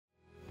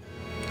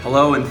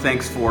Hello, and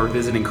thanks for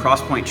visiting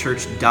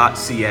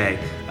crosspointchurch.ca.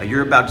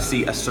 You're about to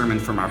see a sermon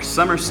from our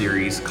summer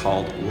series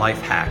called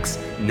Life Hacks,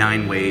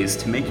 9 Ways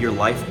to Make Your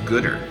Life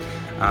Gooder.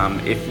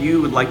 If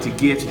you would like to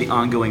give to the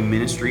ongoing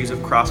ministries of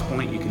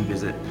Crosspoint, you can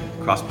visit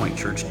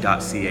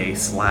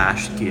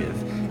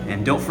crosspointchurch.ca/give.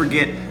 And don't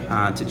forget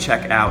to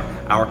check out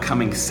our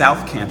coming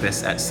South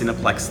Campus at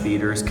Cineplex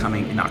Theaters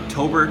coming in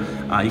October.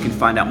 You can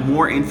find out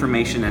more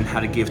information on how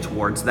to give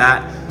towards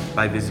that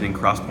by visiting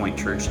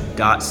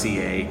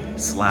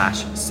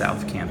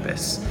crosspointchurch.ca/South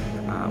Campus.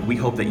 We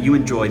hope that you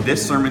enjoyed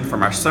this sermon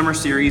from our summer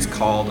series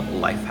called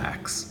Life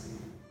Hacks.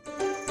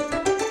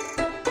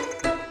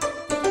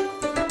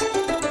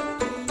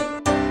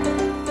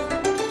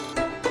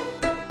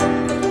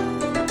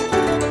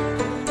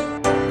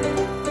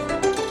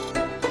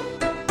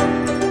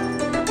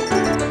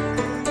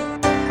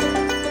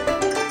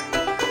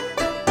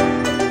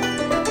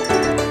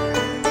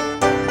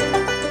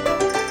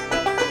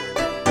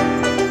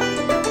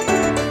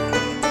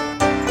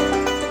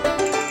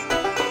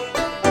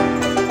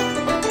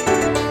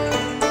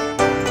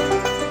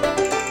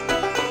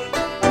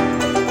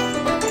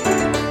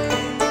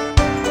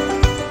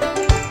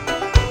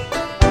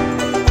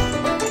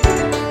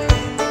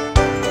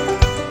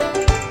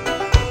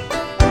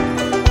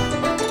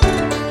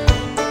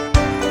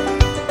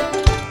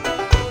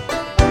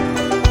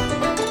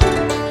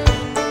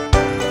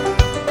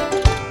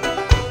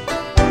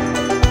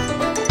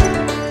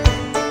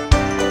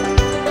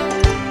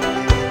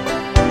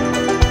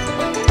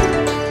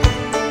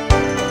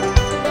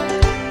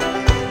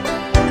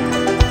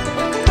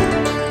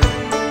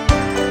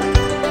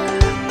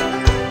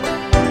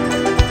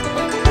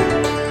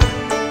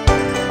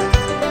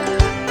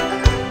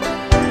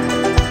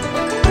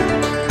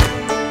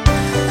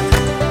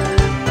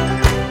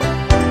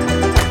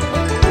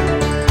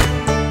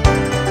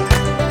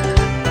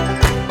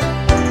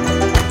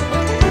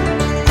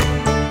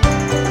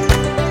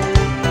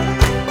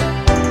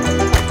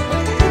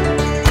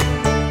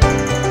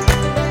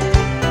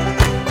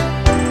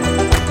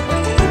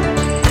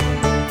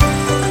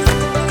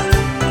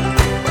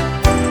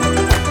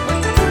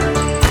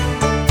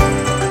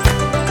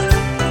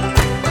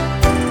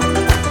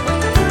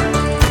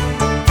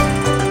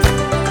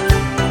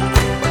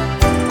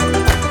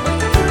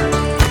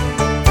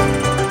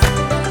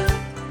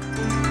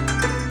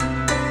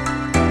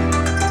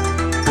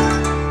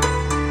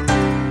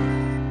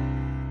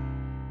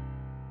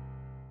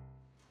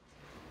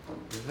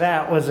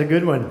 That was a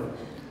good one.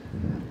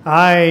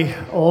 I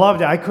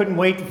loved it. I couldn't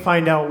wait to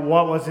find out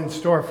what was in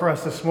store for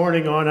us this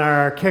morning on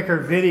our kicker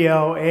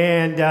video,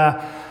 and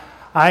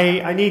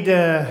I need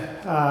to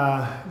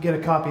get a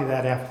copy of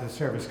that after the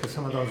service because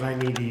some of those I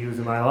need to use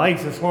in my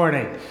life this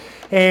morning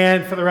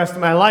and for the rest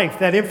of my life.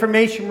 That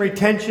information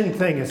retention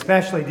thing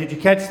especially, did you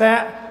catch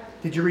that?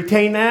 Did you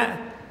retain that?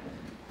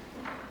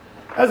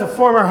 As a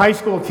former high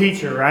school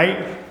teacher,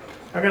 right?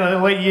 I'm going to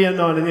let you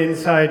in on an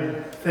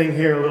inside thing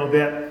here a little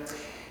bit.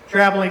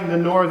 Traveling the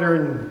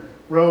northern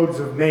roads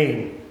of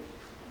Maine,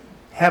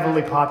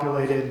 heavily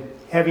populated,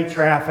 heavy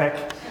traffic.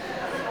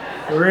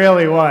 It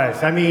really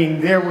was. I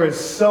mean, there was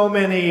so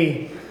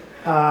many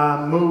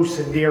moose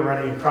and deer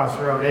running across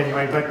the road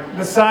anyway. But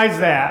besides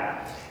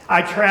that,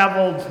 I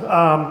traveled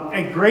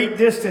a great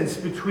distance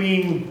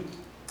between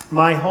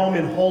my home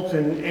in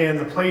Holton and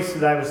the place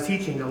that I was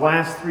teaching the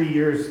last 3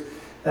 years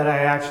that I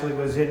actually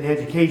was in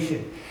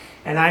education.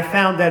 And I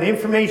found that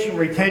information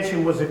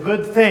retention was a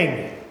good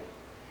thing,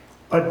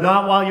 but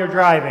not while you're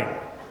driving.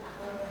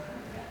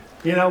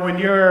 You know, when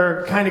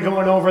you're kind of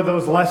going over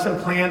those lesson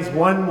plans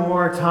one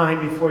more time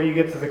before you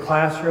get to the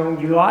classroom,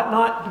 you ought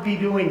not to be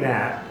doing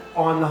that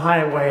on the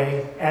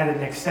highway at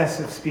an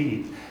excessive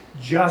speed.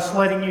 Just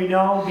letting you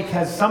know,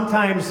 because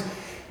sometimes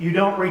you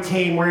don't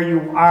retain where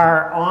you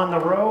are on the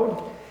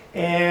road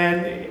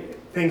and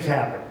things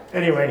happen.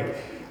 Anyway,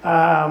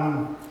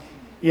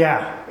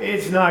 yeah,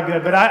 it's not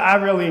good, but I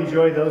really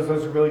enjoyed those.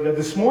 Those are really good.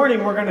 This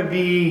morning we're going to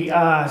be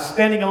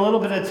spending a little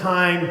bit of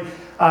time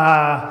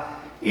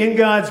in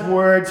God's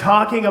Word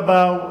talking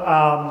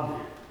about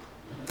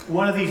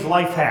one of these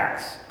life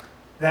hacks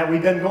that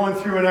we've been going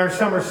through in our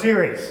summer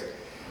series.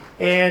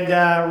 And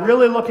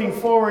really looking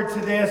forward to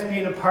this,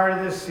 being a part of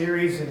this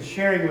series and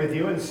sharing with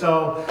you. And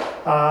so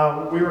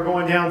we were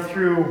going down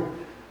through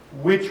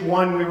which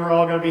one we were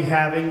all going to be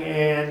having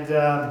and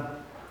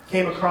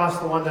came across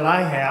the one that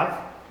I have.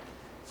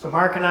 So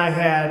Mark and I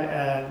had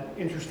an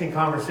interesting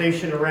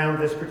conversation around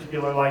this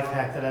particular life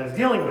hack that I was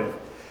dealing with.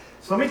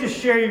 So let me just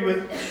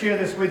share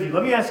this with you.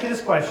 Let me ask you this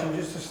question,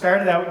 just to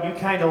start it out. You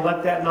kind of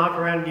let that knock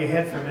around in your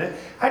head for a minute.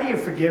 How do you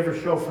forgive or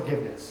show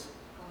forgiveness?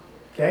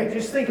 Okay,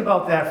 just think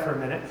about that for a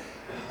minute.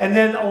 And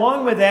then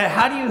along with that,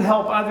 how do you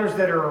help others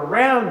that are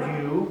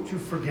around you to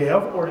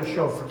forgive or to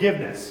show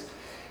forgiveness?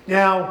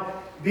 Now,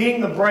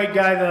 being the bright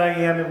guy that I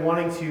am and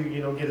wanting to,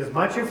 get as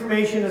much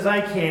information as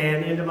I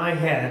can into my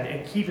head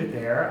and keep it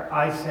there,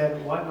 I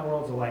said, what in the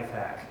world's a life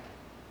hack?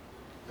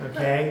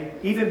 Okay?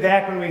 Even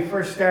back when we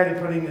first started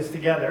putting this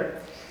together.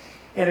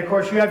 And of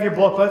course, you have your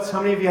booklets.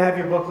 How many of you have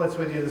your booklets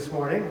with you this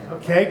morning?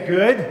 Okay,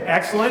 good.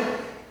 Excellent.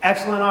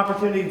 excellent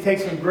opportunity to take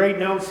some great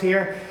notes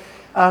here.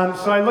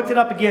 So I looked it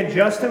up again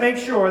just to make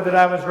sure that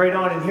I was right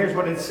on, and here's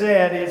what it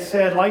said. It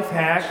said life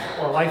hack,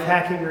 or life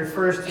hacking,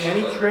 refers to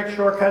any trick,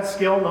 shortcut,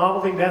 skill,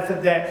 novelty,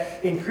 method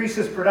that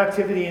increases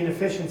productivity and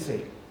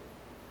efficiency.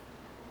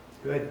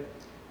 Good.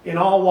 In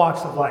all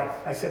walks of life.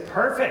 I said,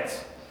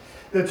 perfect.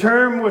 The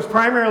term was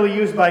primarily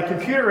used by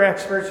computer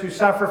experts who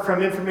suffer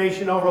from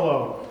information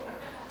overload.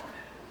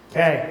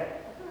 Okay.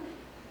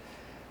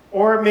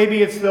 Or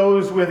maybe it's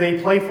those with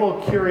a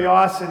playful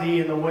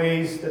curiosity in the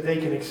ways that they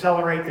can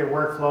accelerate their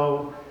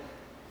workflow,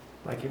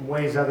 like in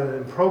ways other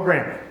than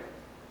programming.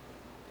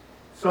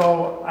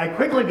 So I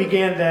quickly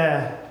began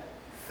to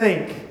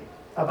think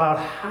about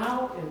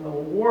how in the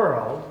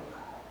world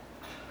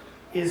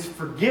is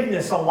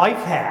forgiveness a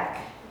life hack?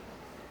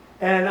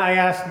 And I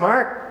asked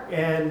Mark,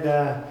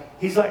 and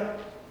he's like,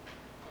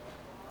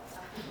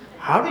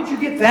 how did you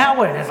get that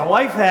one as a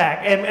life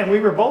hack? And we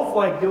were both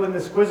like doing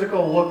this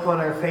quizzical look on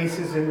our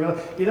faces, and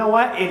you know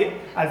what?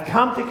 I've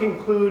come to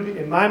conclude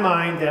in my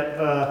mind that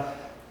the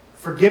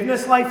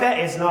forgiveness life hack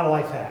is not a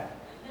life hack.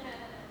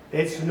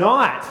 It's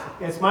not.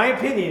 It's my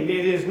opinion.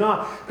 It is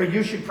not. But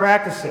you should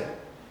practice it.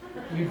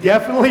 You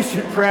definitely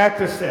should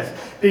practice this,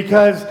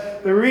 because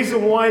the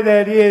reason why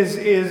that is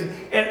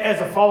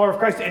as a follower of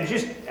Christ and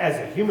just as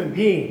a human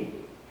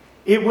being,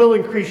 it will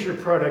increase your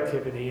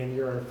productivity and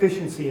your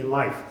efficiency in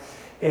life.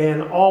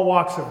 In all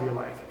walks of your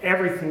life,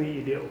 everything that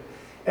you do.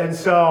 And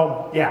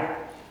so, yeah,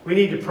 we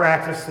need to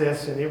practice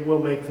this, and it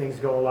will make things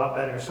go a lot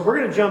better. So we're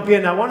going to jump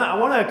in. I want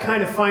to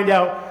kind of find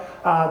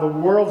out the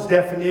world's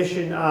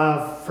definition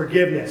of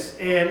forgiveness.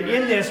 And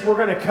in this, we're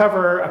going to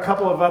cover a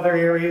couple of other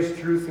areas,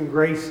 truth and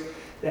grace,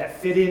 that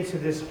fit into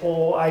this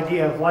whole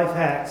idea of life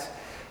hacks,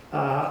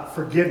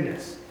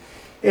 forgiveness.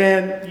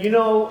 And, you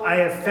know, I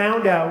have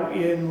found out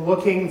in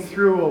looking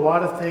through a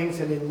lot of things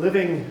and in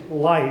living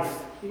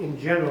life in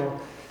general,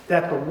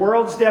 that the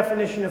world's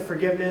definition of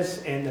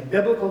forgiveness and the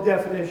biblical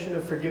definition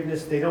of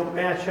forgiveness, they don't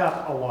match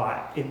up a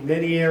lot in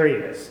many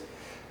areas.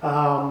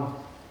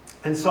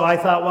 And so I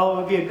thought, well, it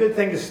would be a good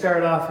thing to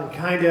start off and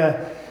kind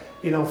of,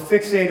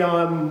 fixate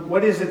on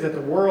what is it that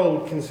the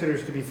world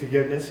considers to be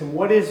forgiveness, and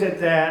what is it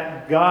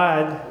that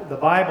God, the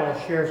Bible,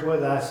 shares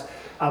with us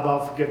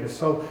about forgiveness.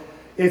 So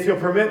if you'll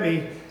permit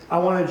me, I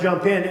want to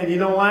jump in, and you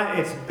know what?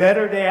 It's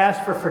better to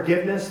ask for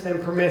forgiveness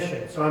than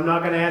permission. So I'm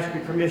not going to ask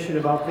you permission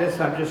about this.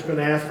 I'm just going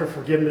to ask for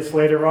forgiveness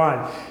later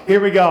on. Here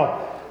we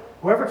go.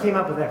 Whoever came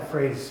up with that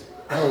phrase,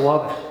 I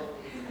love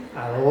it.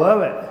 I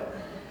love it.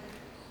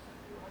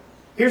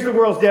 Here's the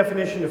world's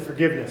definition of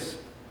forgiveness.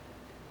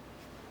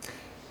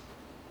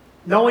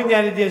 Knowing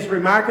that it is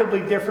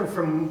remarkably different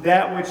from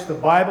that which the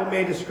Bible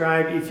may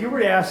describe, if you were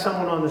to ask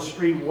someone on the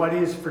street what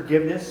is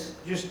forgiveness,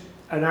 just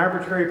an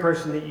arbitrary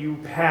person that you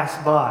pass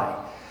by,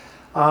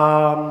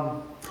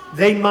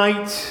 they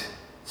might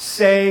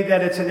say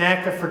that it's an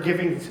act of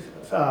forgiving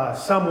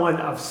someone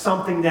of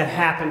something that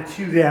happened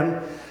to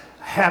them,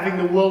 having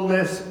the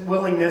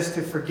willingness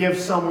to forgive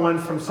someone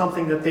from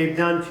something that they've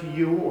done to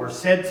you or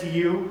said to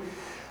you,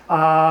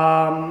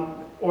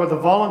 or the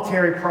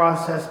voluntary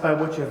process by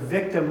which a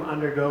victim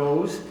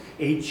undergoes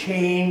a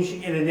change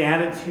in an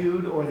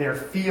attitude or their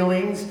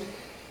feelings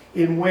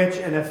in which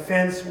an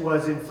offense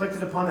was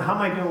inflicted upon them. How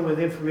am I doing with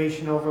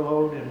information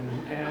overload?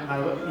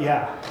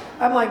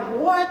 I'm like,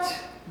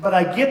 what? But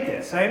I get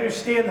this. I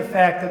understand the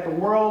fact that the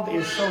world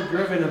is so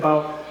driven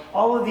about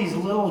all of these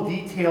little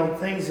detailed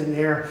things in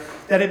there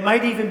that it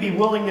might even be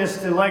willingness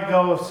to let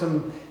go of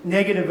some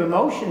negative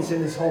emotions in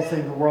this whole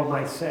thing, the world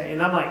might say.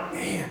 And I'm like,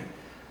 man,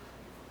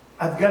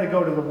 I've got to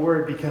go to the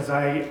Word, because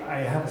I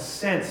have a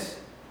sense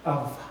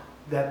of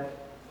that,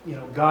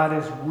 God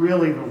is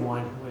really the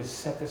one who has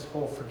set this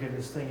whole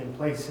forgiveness thing in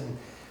place. And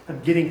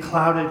I'm getting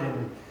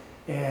clouded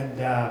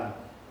and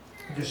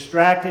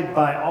distracted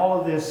by all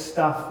of this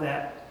stuff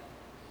that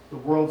the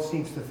world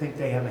seems to think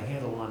they have a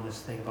handle on, this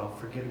thing about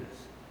forgiveness.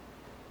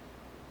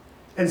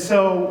 And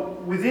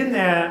so within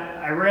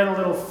that, I read a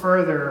little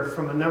further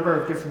from a number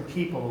of different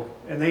people,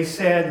 and they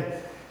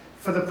said,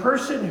 for the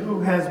person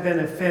who has been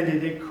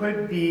offended, it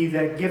could be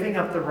that giving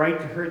up the right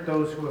to hurt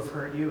those who have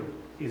hurt you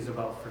is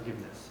about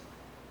forgiveness.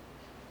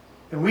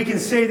 And we can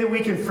say that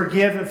we can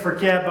forgive and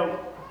forget,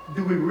 but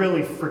do we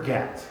really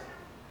forget?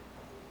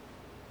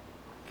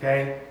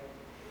 Okay?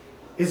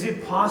 Is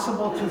it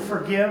possible to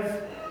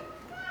forgive?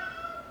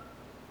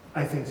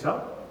 I think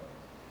so.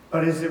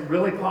 But is it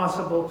really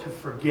possible to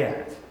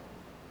forget?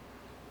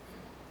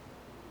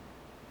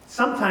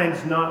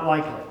 Sometimes not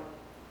likely.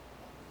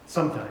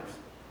 Sometimes.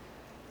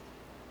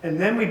 And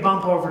then we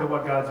bump over to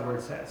what God's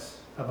Word says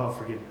about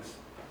forgiveness.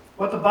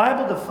 What the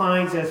Bible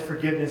defines as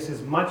forgiveness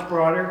is much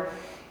broader.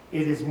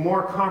 It is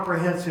more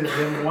comprehensive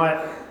than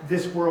what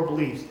this world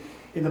believes.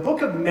 In the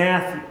book of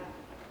Matthew,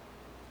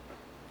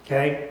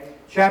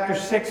 chapter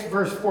 6,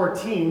 verse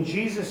 14,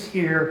 Jesus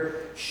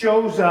here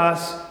shows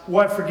us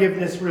what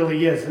forgiveness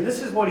really is. And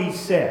this is what he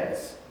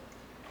says.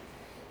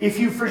 If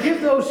you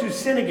forgive those who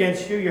sin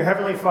against you, your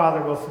heavenly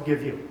Father will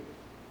forgive you.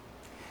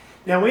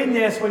 Now in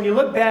this, when you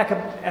look back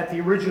at the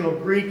original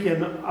Greek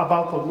and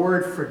about the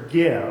word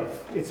forgive,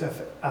 it's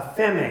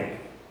apheme.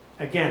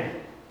 Again,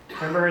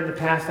 remember in the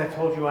past I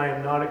told you I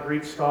am not a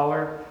Greek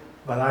scholar,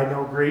 but I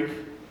know Greek.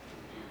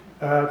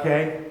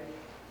 Okay?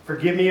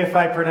 Forgive me if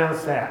I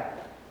pronounce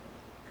that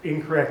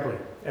incorrectly.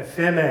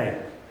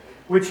 Apheme.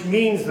 Which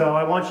means, though,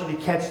 I want you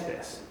to catch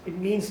this. It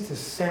means to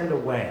send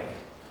away.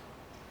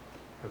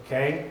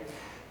 Okay?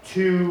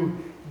 To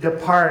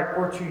depart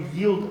or to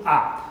yield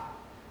up.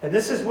 And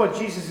this is what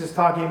Jesus is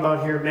talking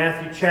about here in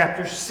Matthew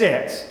chapter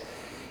 6.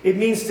 It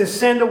means to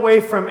send away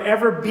from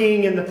ever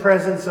being in the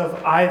presence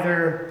of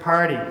either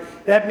party.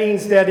 That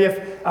means that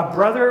if a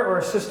brother or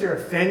a sister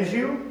offends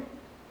you,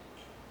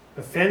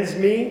 offends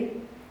me,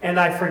 and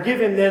I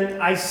forgive him, then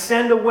I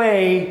send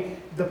away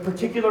the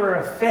particular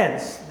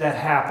offense that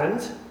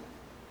happened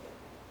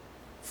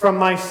from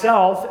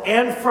myself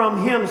and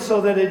from him so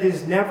that it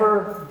is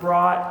never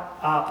brought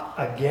up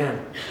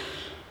again.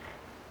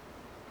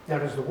 Now,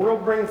 does the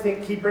world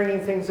keep bringing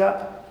things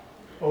up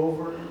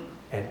over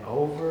and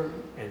over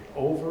and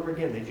over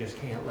again? They just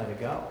can't let it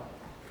go.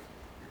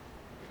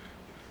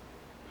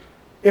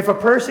 If a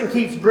person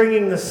keeps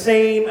bringing the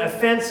same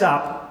offense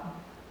up,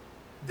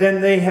 then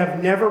they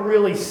have never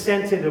really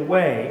sent it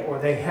away, or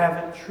they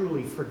haven't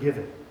truly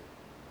forgiven.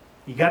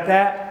 You got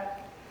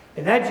that?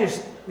 And that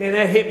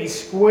hit me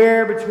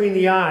square between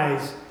the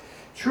eyes.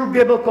 True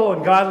biblical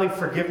and godly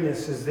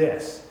forgiveness is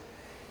this.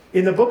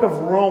 In the book of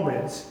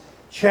Romans,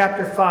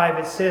 chapter 5,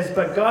 it says,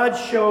 "But God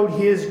showed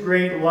his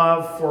great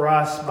love for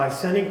us by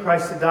sending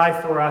Christ to die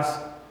for us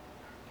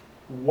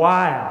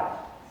while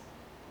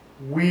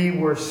we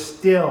were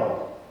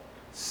still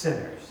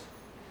sinners."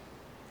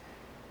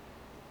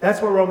 That's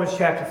what Romans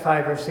chapter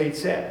 5, verse 8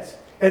 says.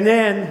 And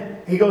then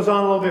he goes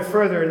on a little bit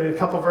further, and a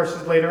couple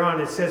verses later on,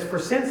 it says, "For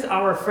since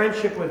our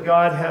friendship with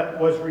God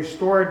was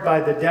restored by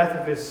the death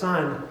of his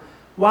Son,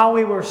 while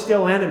we were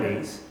still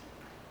enemies,"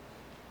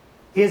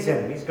 his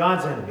enemies,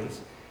 God's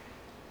enemies,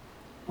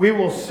 "we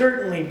will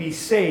certainly be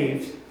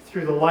saved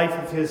through the life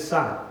of his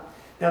Son."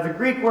 Now the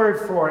Greek word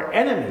for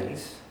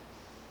enemies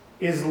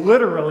is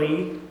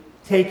literally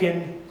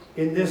taken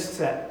in this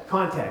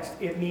context.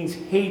 It means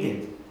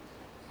hated,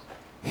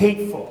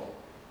 hateful,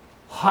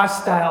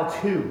 hostile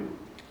to,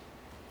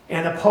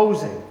 and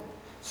opposing.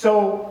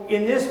 So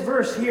in this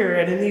verse here,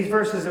 and in these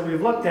verses that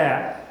we've looked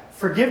at,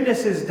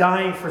 forgiveness is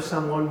dying for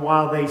someone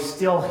while they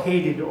still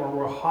hated or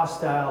were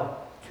hostile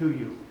to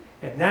you.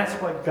 And that's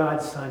what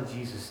God's Son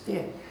Jesus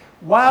did.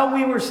 While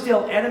we were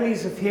still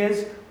enemies of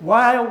his,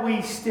 while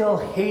we still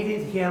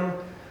hated him,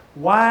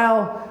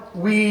 while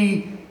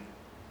we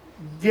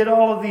did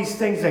all of these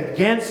things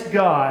against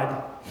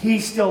God, he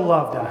still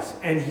loved us,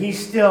 and he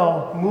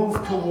still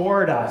moved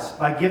toward us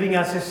by giving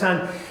us his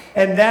Son.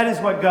 And that is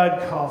what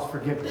God calls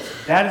forgiveness.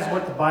 That is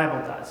what the Bible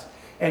does.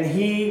 And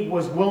he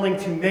was willing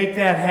to make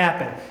that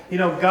happen. You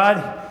know,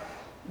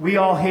 we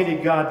all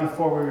hated God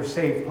before we were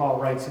saved, Paul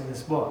writes in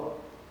this book.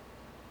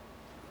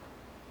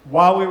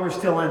 While we were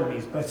still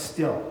enemies, but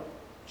still,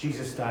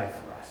 Jesus died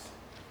for us.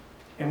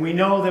 And we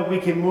know that we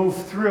can move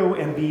through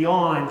and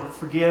beyond,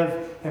 forgive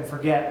and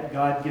forget.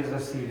 God gives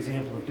us the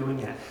example of doing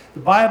that.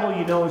 The Bible,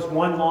 you know, is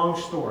one long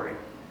story.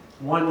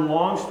 One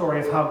long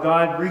story of how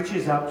God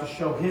reaches out to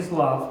show his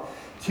love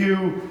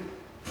to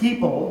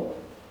people,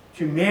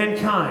 to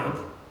mankind.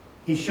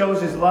 He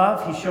shows his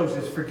love, he shows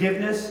his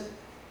forgiveness,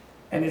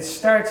 and it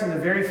starts in the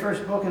very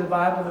first book of the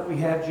Bible that we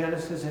have,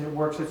 Genesis, and it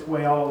works its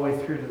way all the way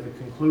through to the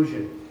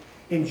conclusion.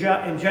 In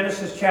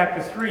Genesis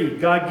chapter 3,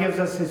 God gives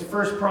us his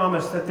first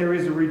promise that there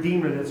is a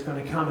Redeemer that's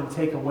going to come and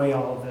take away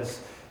all of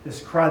this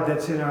crud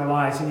that's in our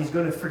lives, and he's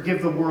going to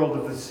forgive the world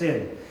of the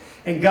sin.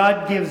 And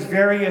God gives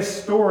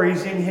various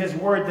stories in his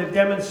word that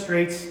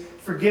demonstrates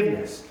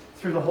forgiveness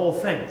through the whole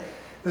thing.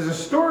 There's a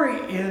story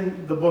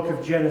in the book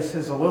of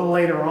Genesis a little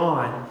later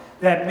on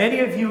that many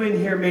of you in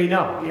here may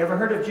know. You ever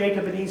heard of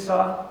Jacob and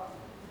Esau?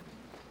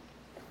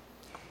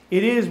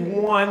 It is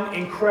one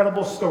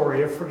incredible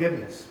story of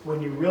forgiveness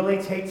when you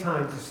really take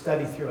time to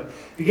study through it.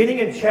 Beginning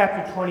in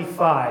chapter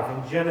 25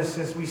 in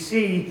Genesis, we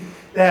see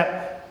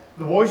that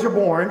the boys are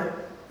born,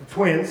 the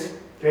twins,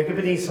 Jacob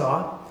and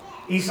Esau,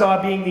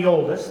 Esau being the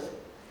oldest.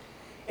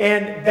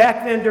 And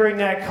back then during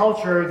that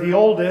culture, the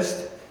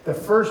oldest, the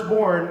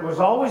firstborn, was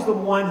always the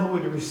one who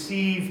would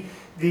receive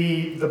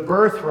the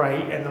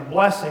birthright and the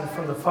blessing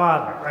from the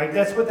father, right?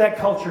 That's what that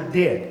culture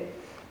did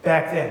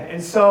back then.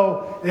 And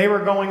so they were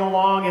going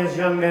along as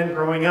young men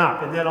growing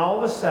up. And then all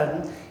of a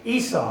sudden,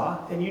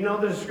 Esau, and you know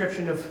the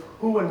description of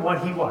who and what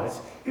he was.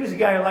 He was a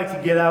guy who liked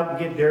to get out and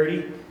get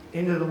dirty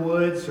into the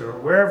woods or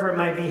wherever it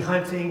might be,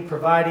 hunting,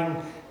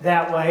 providing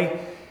that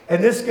way.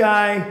 And this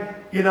guy,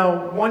 you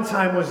know, one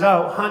time was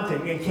out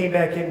hunting and came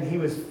back in and he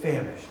was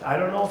famished. I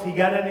don't know if he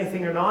got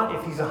anything or not.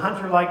 If he's a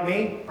hunter like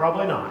me,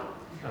 probably not.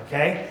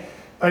 Okay?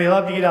 But he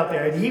loved to get out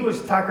there. And he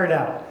was tuckered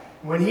out.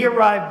 When he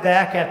arrived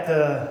back at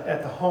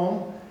the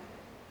home,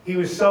 he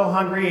was so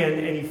hungry,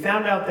 and he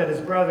found out that his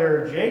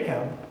brother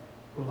Jacob,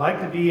 who liked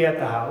to be at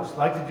the house,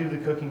 liked to do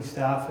the cooking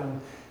stuff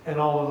and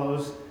all of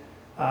those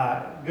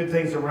good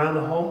things around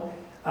the home,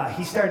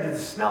 he started to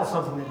smell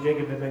something that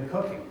Jacob had been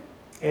cooking.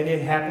 And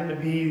it happened to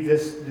be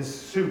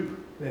this soup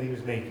that he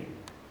was making.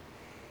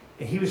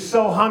 And he was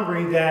so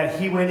hungry that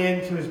he went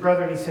in to his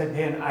brother and he said,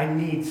 man, I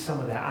need some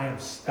of that. I am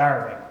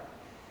starving.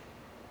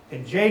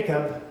 And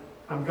Jacob,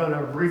 I'm going to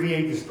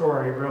abbreviate the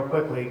story real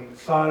quickly,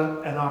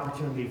 saw an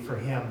opportunity for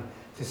him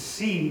to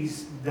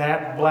seize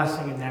that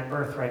blessing and that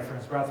birthright for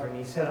his brother. And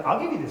he said, I'll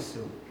give you this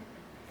soup.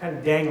 Kind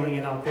of dangling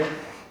it out there.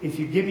 If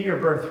you give me your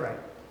birthright,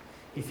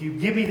 if you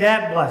give me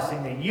that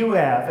blessing that you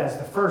have as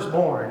the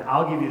firstborn,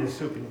 I'll give you the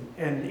soup.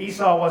 And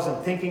Esau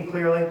wasn't thinking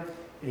clearly, and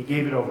he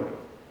gave it over to him.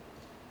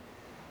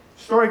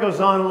 The story goes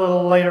on a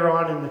little later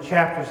on in the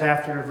chapters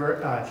after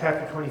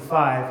chapter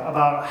 25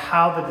 about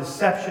how the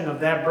deception of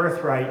that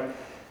birthright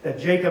that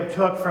Jacob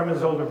took from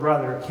his older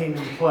brother came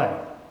into play.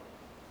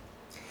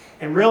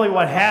 And really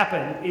what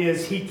happened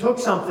is he took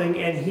something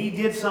and he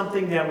did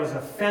something that was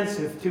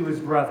offensive to his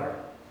brother.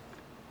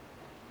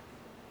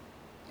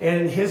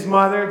 And his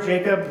mother,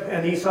 Jacob,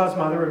 and Esau's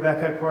mother,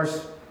 Rebekah, of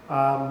course,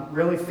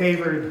 really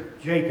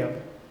favored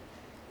Jacob.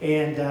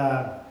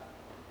 And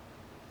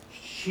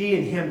she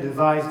and him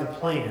devised a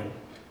plan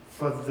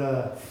for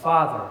the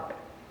father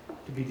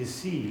to be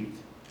deceived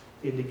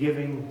into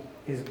giving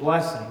his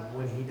blessing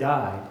when he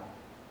died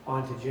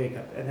onto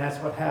Jacob. And that's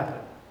what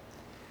happened.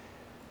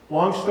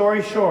 Long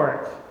story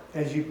short,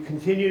 as you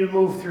continue to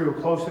move through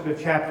closer to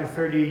chapter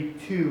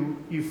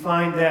 32, you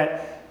find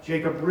that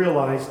Jacob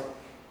realized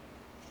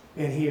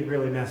and he had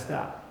really messed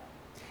up.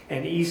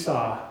 And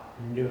Esau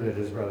knew that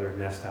his brother had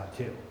messed up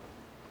too.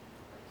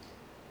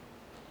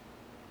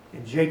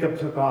 And Jacob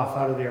took off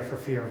out of there for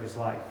fear of his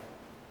life.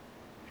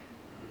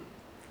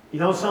 You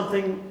know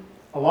something?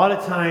 A lot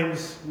of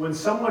times when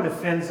someone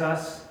offends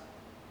us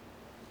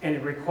and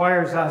it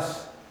requires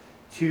us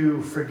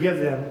to forgive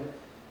them,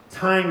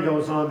 time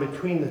goes on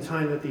between the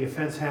time that the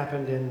offense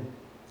happened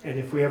and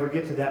if we ever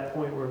get to that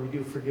point where we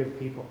do forgive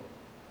people.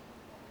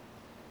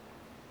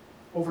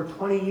 Over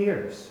 20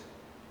 years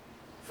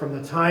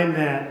from the time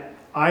that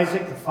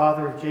Isaac, the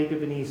father of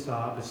Jacob and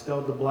Esau,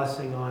 bestowed the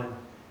blessing on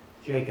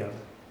Jacob,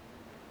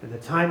 and the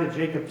time that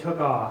Jacob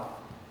took off,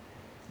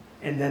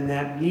 and then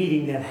that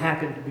meeting that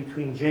happened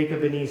between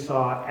Jacob and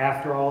Esau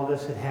after all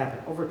this had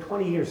happened. Over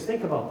 20 years.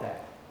 Think about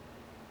that.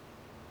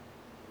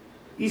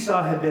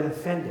 Esau had been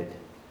offended,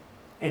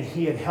 and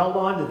he had held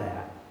on to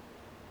that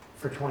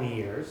for 20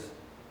 years.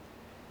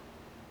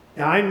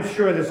 Now, I'm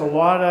sure there's a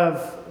lot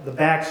of the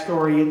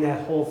backstory in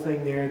that whole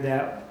thing there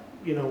that,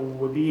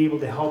 would be able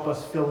to help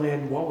us fill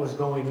in what was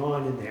going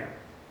on in there.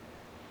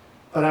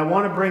 But I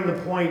want to bring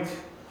the point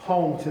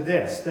home to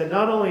this, that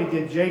not only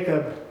did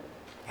Jacob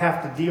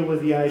have to deal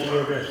with the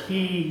idea that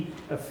he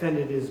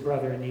offended his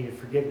brother and needed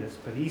forgiveness,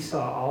 but Esau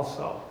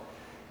also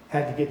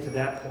had to get to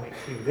that point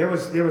too. There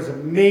was a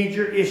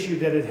major issue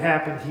that had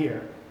happened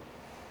here.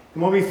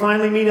 And when we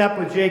finally meet up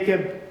with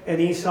Jacob and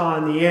Esau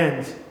in the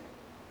end,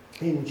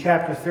 in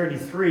chapter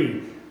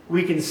 33,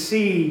 we can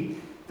see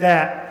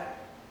that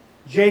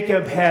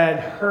Jacob had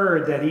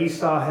heard that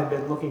Esau had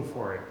been looking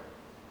for him.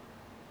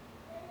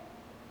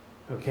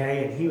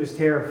 Okay, and he was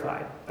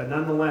terrified. But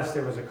nonetheless,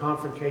 there was a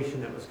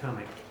confrontation that was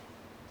coming.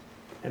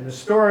 And the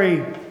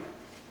story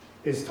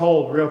is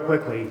told real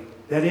quickly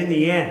that in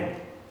the end,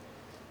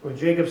 when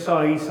Jacob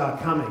saw Esau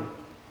coming,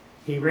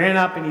 he ran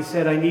up and he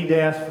said, I need to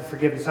ask for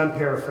forgiveness. I'm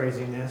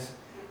paraphrasing this.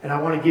 And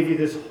I want to give you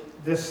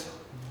this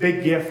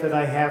big gift that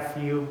I have for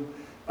you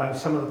by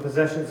some of the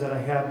possessions that I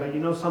have. But you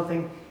know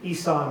something?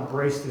 Esau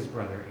embraced his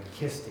brother and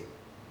kissed him.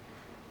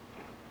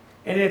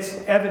 And it's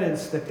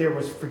evidence that there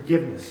was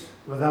forgiveness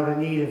without a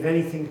need of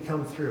anything to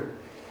come through.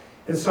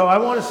 And so I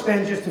want to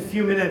spend just a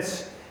few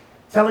minutes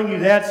telling you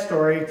that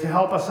story to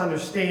help us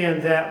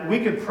understand that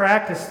we could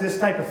practice this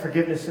type of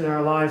forgiveness in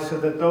our lives so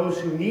that those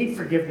who need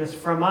forgiveness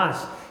from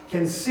us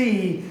can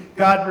see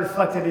God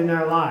reflected in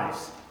our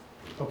lives.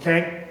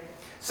 Okay?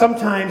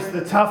 Sometimes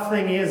the tough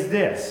thing is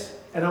this,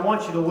 and I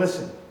want you to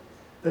listen.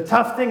 The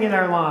tough thing in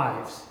our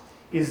lives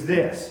is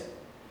this,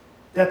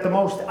 that the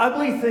most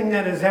ugly thing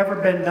that has ever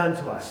been done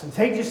to us, and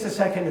take just a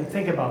second and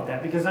think about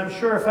that, because I'm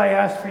sure if I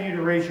asked for you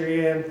to raise your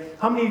hand,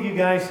 how many of you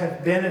guys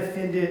have been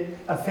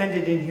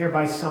offended in here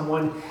by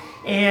someone,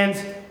 and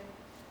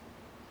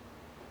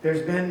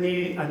there's been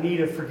a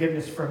need of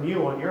forgiveness from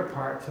you on your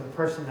part to the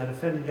person that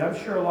offended you? I'm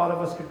sure a lot of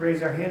us could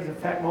raise our hands. In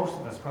fact, most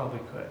of us probably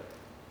could.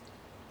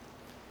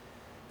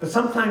 But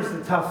sometimes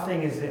the tough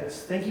thing is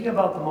this, thinking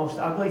about the most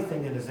ugly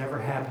thing that has ever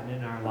happened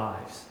in our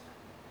lives.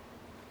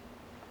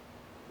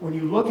 When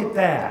you look at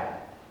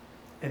that,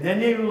 and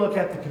then you look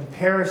at the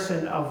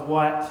comparison of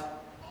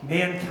what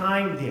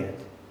mankind did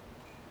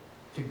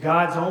to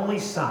God's only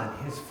Son,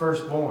 his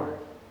firstborn,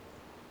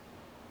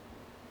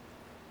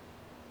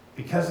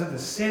 because of the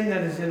sin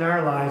that is in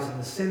our lives and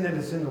the sin that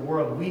is in the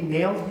world, we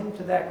nailed him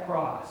to that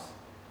cross.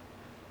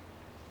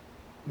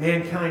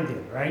 Mankind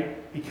did,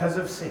 right? Because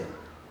of sin.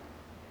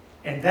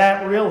 And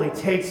that really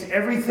takes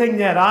everything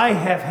that I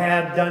have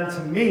had done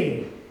to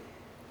me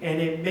and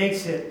it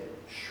makes it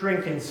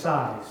shrink in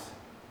size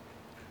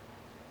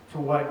to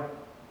what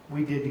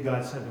we did to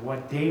God's Son, to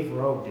what Dave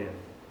Rowe did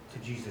to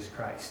Jesus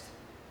Christ.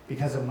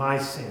 because of my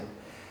sin.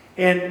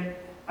 And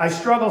I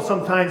struggle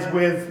sometimes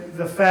with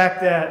the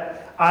fact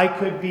that I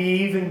could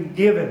be even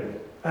given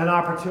an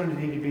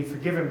opportunity to be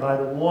forgiven by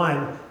the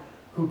one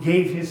who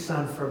gave his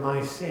son for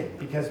my sin.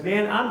 Because,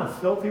 man, I'm a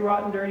filthy,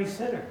 rotten, dirty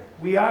sinner.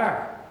 We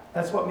are.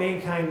 That's what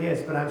mankind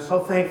is. But I'm so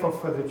thankful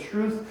for the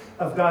truth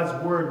of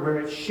God's word, where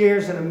it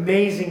shares an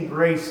amazing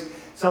grace,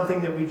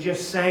 something that we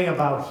just sang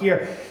about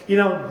here. You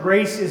know,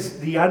 grace is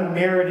the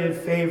unmerited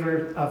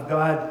favor of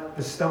God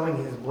bestowing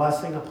his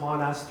blessing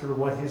upon us through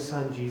what his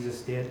son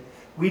Jesus did.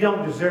 We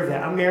don't deserve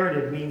that.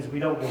 Unmerited means we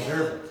don't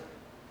deserve it.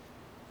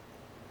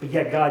 But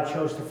yet God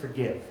chose to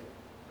forgive.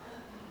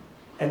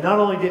 And not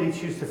only did he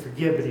choose to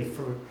forgive, but he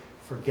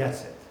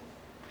forgets it.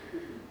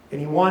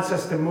 And he wants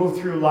us to move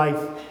through life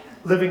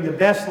living the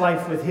best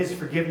life with his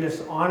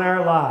forgiveness on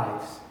our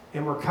lives.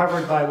 And we're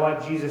covered by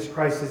what Jesus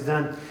Christ has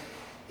done.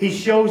 He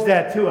shows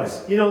that to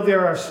us. You know,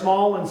 there are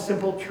small and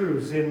simple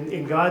truths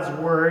in God's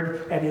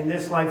word and in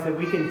this life that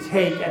we can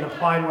take and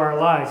apply to our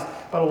lives.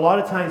 But a lot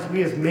of times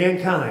we as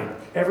mankind,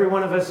 every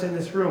one of us in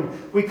this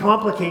room, we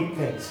complicate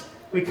things.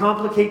 We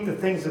complicate the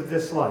things of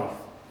this life.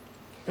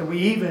 And we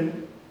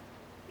even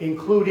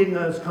include in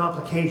those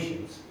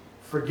complications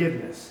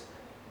forgiveness.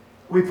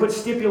 We put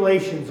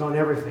stipulations on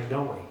everything,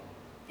 don't we?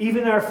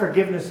 Even our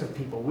forgiveness of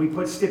people, we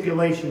put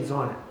stipulations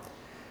on it.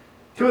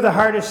 Two of the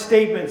hardest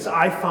statements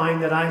I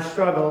find that I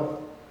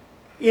struggle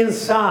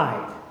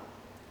inside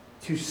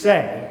to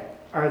say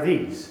are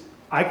these.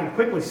 I can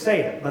quickly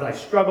say it, but I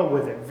struggle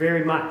with it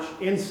very much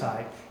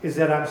inside, is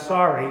that I'm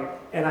sorry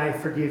and I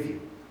forgive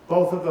you.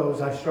 Both of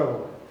those I struggle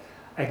with.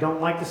 I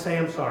don't like to say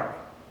I'm sorry.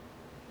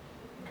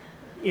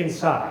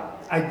 Inside.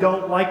 I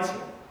don't like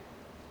to.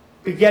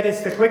 But yet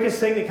it's the quickest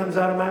thing that comes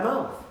out of my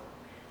mouth.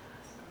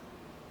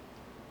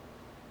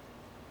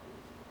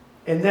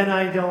 And then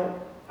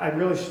I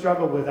really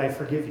struggle with I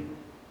forgive you.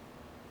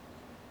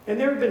 And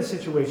there have been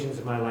situations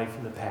in my life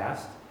in the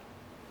past.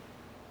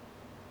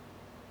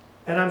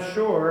 And I'm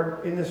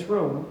sure in this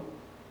room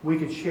we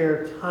could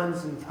share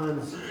tons and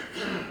tons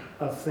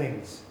of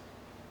things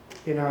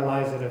in our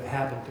lives that have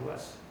happened to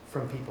us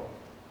from people.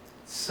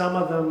 Some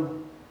of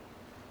them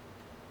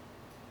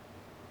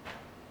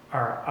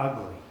are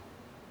ugly.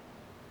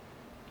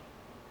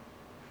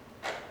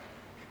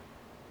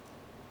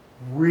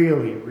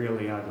 Really,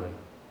 really ugly.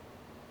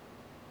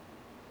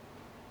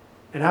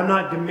 And I'm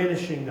not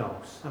diminishing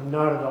those. I'm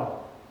not at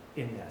all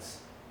in this.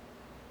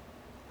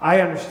 I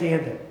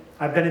understand it.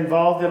 I've been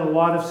involved in a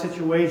lot of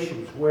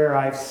situations where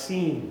I've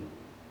seen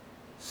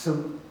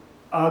some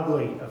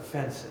ugly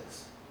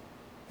offenses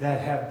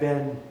that have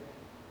been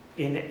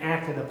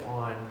enacted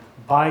upon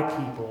by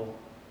people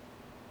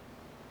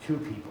to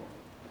people.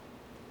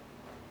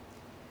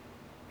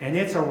 And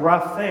it's a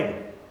rough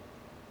thing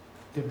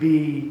to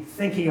be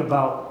thinking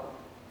about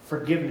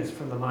forgiveness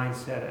from the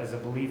mindset as a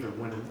believer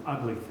when an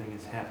ugly thing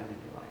has happened in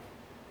your life.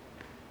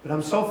 But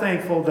I'm so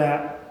thankful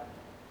that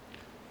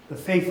the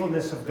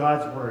faithfulness of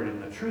God's word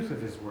and the truth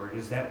of his word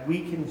is that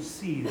we can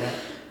see that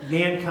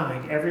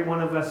mankind, every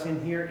one of us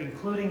in here,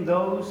 including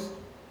those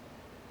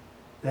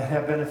that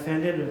have been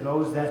offended or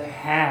those that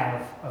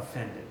have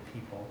offended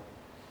people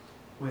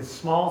with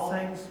small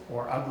things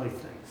or ugly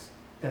things,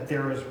 that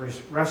there is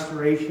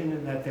restoration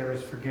and that there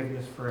is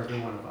forgiveness for every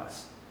one of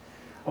us.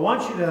 I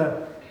want you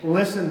to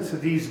listen to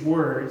these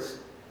words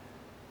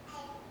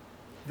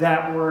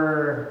that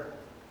were,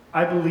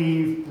 I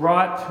believe,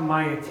 brought to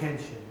my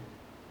attention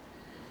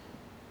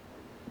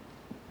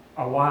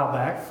a while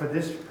back for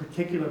this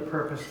particular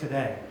purpose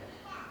today.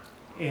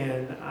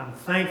 And I'm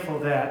thankful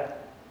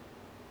that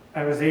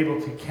I was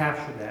able to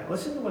capture that.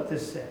 Listen to what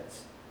this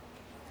says.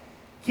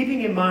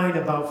 Keeping in mind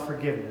about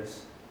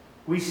forgiveness,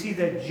 we see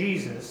that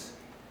Jesus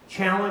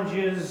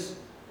challenges.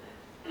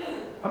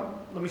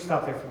 Let me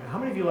stop there for a minute. How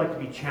many of you like to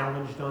be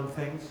challenged on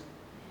things?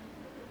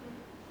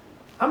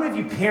 How many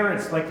of you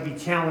parents like to be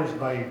challenged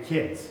by your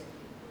kids?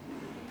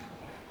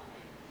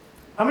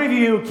 How many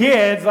of you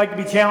kids like to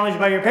be challenged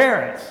by your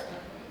parents?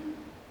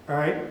 All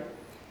right?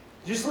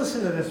 Just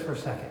listen to this for a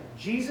second.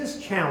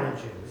 Jesus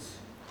challenges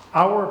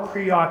our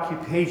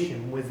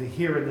preoccupation with the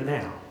here and the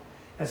now.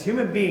 As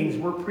human beings,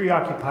 we're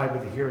preoccupied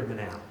with the here and the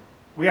now.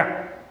 We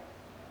are.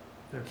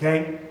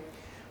 Okay?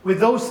 With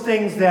those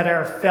things that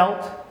are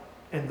felt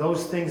and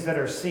those things that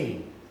are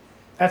seen.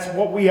 That's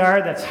what we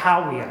are. That's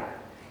how we are.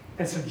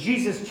 And so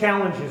Jesus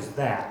challenges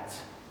that.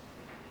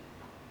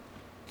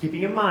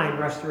 Keeping in mind,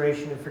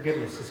 restoration and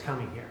forgiveness is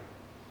coming here.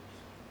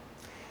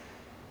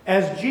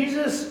 As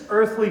Jesus'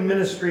 earthly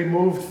ministry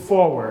moved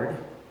forward,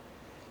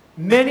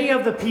 many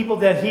of the people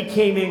that he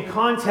came in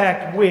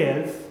contact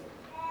with,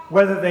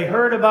 whether they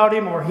heard about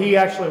him or he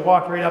actually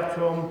walked right up to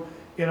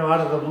them,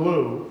 out of the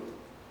blue,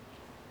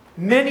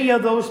 many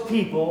of those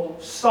people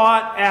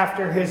sought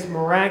after his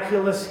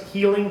miraculous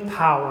healing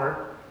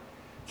power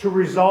to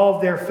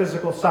resolve their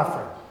physical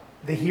suffering,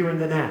 the here and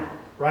the now,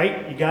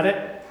 right? You got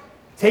it?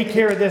 Take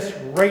care of this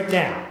right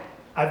now.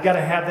 I've got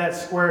to have that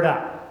squared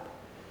up.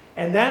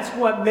 And that's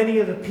what many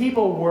of the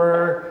people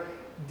were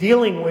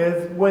dealing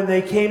with when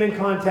they came in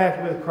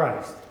contact with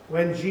Christ,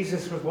 when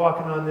Jesus was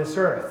walking on this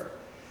earth.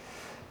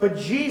 But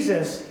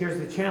Jesus, here's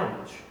the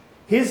challenge.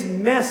 His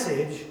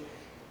message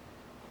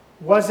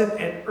wasn't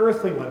an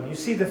earthly one. You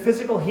see the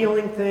physical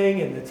healing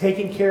thing and the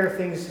taking care of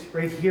things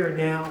right here and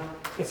now,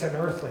 it's an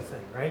earthly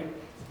thing, right?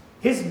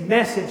 His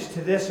message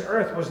to this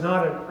earth was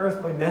not an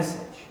earthly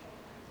message,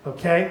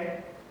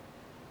 okay?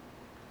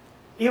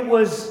 It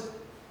was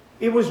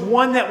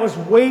one that was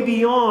way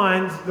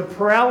beyond the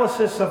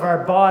paralysis of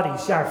our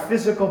bodies, our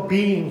physical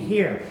being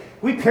here.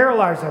 We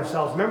paralyze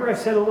ourselves. Remember I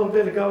said a little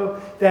bit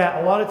ago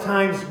that a lot of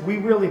times we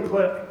really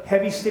put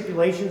heavy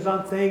stipulations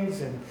on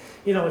things and,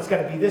 it's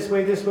got to be this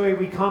way.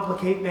 We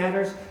complicate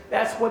matters.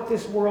 That's what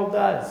this world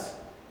does.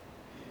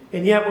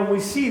 And yet when we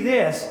see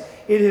this,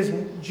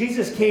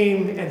 Jesus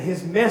came and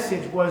his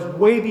message was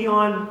way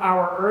beyond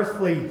our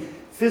earthly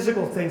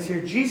physical things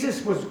here.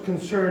 Jesus was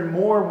concerned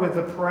more with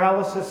the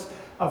paralysis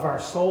of our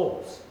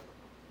souls.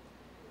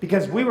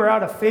 Because we were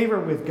out of favor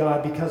with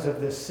God because of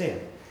this sin.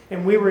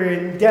 And we were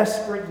in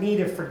desperate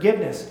need of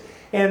forgiveness.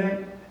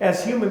 And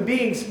as human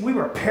beings, we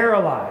were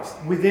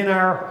paralyzed within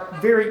our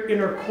very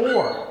inner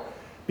core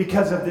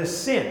because of this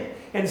sin.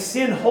 And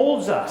sin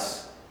holds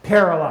us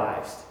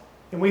paralyzed.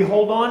 And we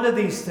hold on to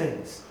these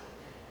things.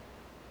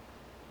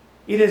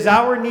 It is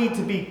our need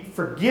to be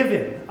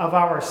forgiven of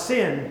our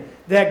sin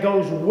that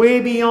goes way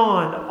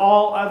beyond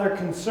all other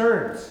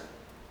concerns.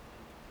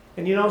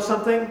 And you know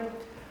something?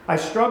 I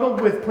struggled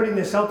with putting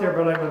this out there,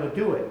 but I'm going to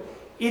do it.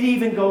 It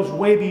even goes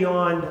way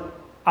beyond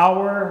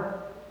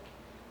our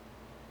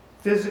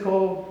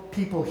physical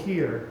people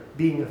here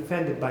being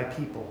offended by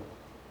people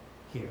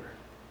here.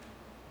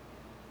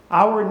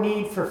 Our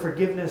need for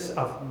forgiveness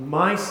of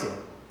my sin,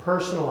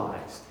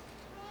 personalized,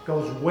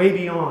 goes way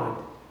beyond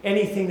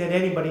anything that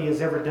anybody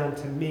has ever done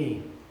to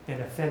me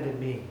and offended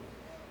me,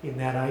 in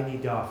that I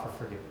need to offer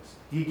forgiveness.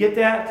 Do you get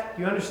that?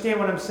 Do you understand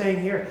what I'm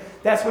saying here?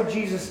 That's what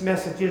Jesus'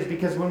 message is,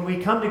 because when we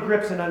come to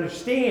grips and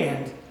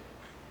understand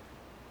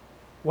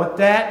what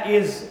that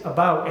is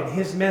about and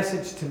his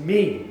message to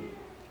me,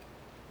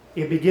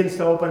 it begins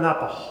to open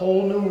up a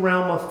whole new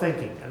realm of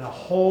thinking and a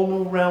whole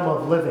new realm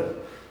of living.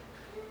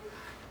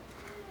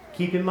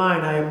 Keep in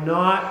mind, I am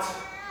not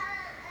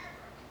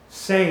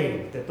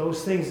saying that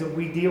those things that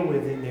we deal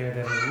with in there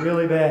that are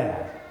really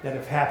bad, that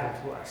have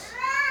happened to us,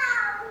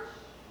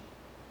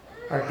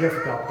 are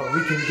difficult, but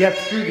we can get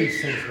through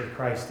these things with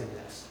Christ in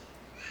this.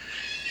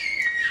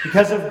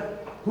 Because of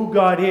who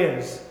God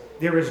is,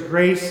 there is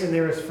grace and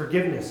there is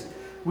forgiveness.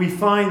 We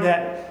find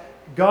that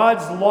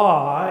God's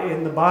law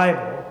in the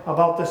Bible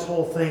about this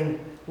whole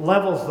thing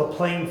levels the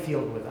playing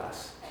field with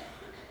us.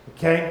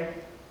 Okay?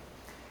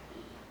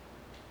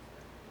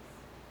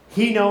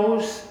 He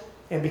knows,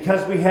 and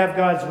because we have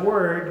God's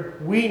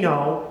word, we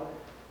know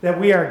that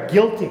we are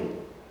guilty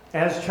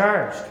as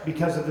charged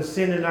because of the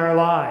sin in our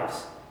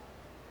lives.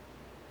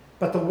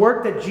 But the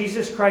work that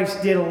Jesus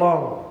Christ did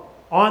alone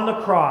on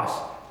the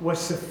cross was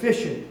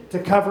sufficient to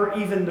cover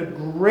even the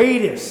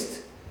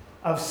greatest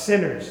of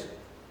sinners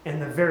and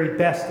the very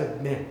best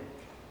of men.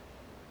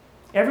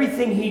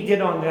 Everything he did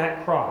on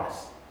that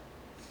cross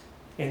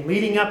and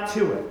leading up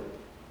to it,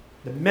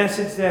 the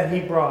message that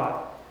he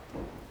brought,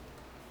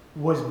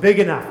 was big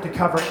enough to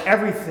cover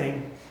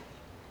everything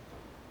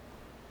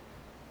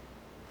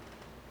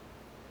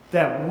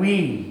that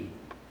we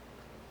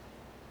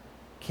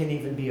can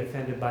even be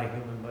offended by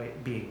human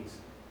beings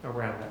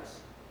around us.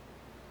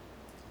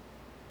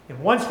 And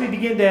once we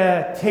begin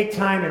to take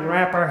time and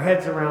wrap our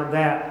heads around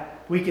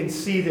that, we can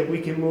see that we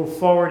can move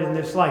forward in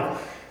this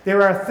life.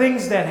 There are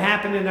things that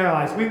happen in our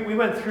lives. We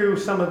went through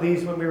some of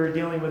these when we were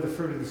dealing with the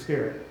fruit of the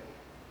Spirit.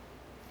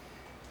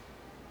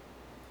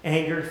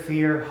 Anger,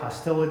 fear,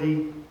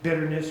 hostility,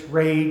 bitterness,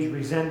 rage,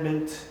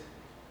 resentment.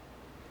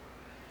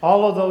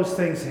 All of those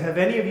things. Have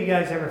any of you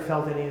guys ever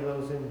felt any of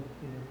those?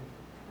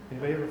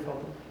 Anybody ever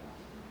felt them?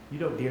 You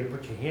don't dare to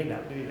put your hand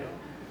out, do you?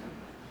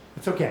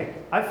 It's okay.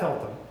 I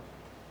felt them.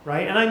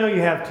 Right? And I know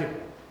you have too.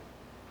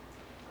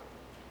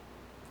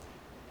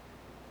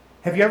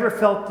 Have you ever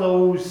felt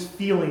those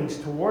feelings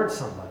towards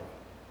somebody?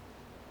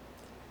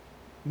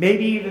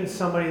 Maybe even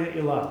somebody that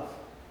you love.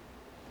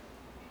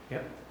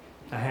 Yep,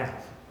 I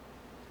have.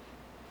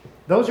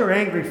 Those are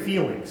angry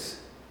feelings.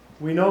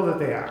 We know that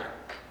they are.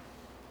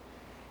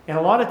 And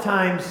a lot of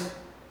times,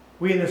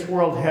 we in this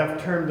world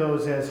have termed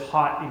those as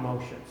hot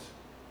emotions.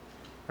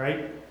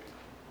 Right?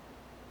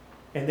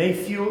 And they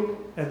fuel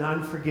an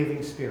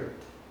unforgiving spirit.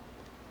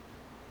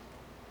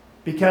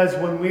 Because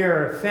when we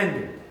are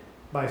offended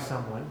by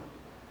someone,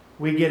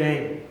 we get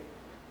angry.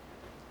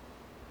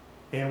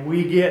 And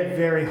we get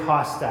very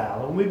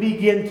hostile. And we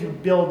begin to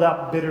build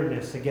up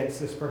bitterness against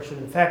this person.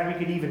 In fact,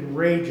 we could even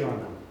rage on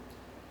them.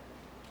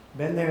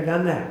 Been there,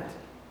 done that.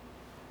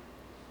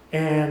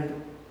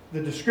 And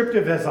the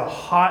descriptive as a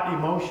hot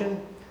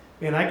emotion,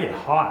 man, I get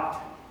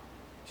hot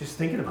just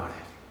thinking about it.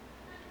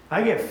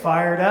 I get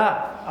fired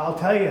up, I'll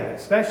tell you,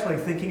 especially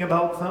thinking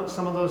about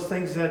some of those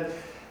things that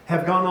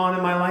have gone on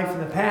in my life in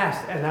the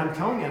past. And I'm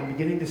telling you, I'm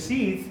beginning to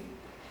seethe.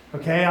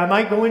 Okay, I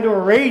might go into a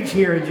rage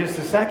here in just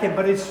a second,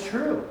 but it's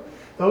true.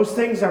 Those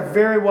things are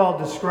very well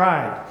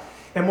described.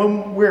 And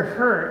when we're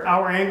hurt,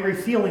 our angry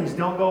feelings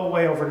don't go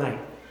away overnight.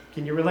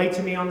 Can you relate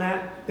to me on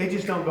that? They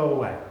just don't go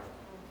away.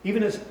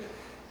 Even as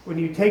when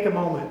you take a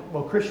moment,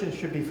 well, Christians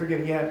should be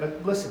forgiven. Yeah,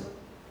 but listen,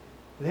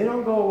 they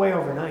don't go away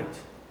overnight.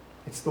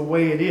 It's the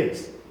way it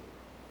is.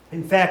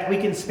 In fact, we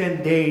can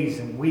spend days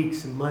and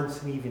weeks and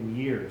months and even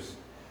years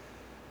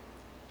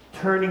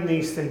turning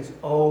these things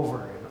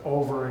over and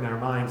over in our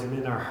minds and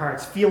in our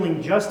hearts,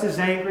 feeling just as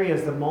angry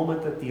as the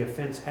moment that the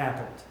offense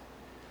happened.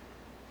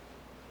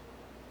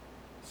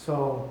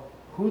 So,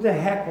 who the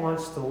heck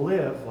wants to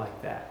live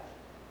like that?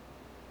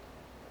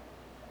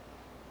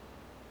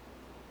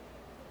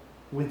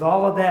 With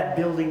all of that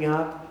building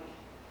up,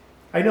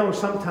 I know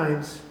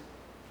sometimes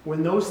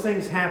when those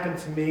things happen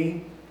to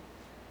me,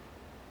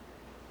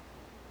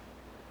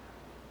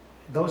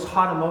 those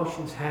hot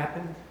emotions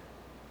happen,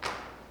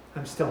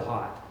 I'm still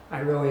hot. I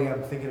really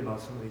am thinking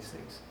about some of these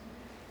things.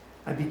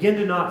 I begin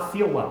to not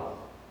feel well,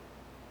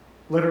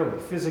 literally,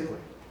 physically.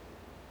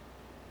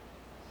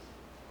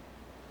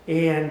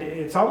 And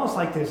it's almost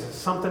like there's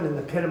something in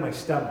the pit of my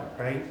stomach,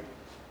 right?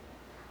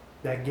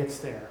 That gets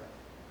there.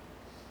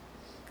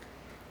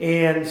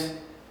 And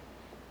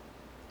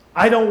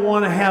I don't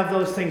want to have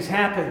those things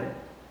happen.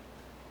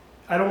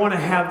 I don't want to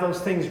have those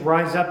things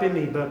rise up in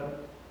me,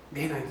 but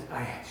man,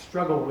 I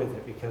struggle with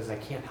it because I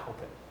can't help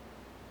it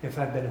if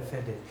I've been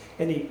offended.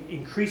 And it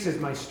increases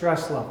my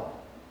stress level.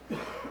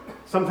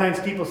 Sometimes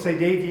people say,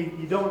 Dave,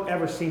 you don't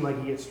ever seem like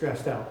you get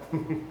stressed out.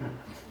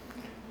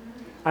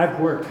 I've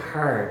worked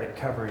hard at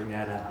covering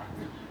that up.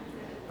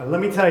 But let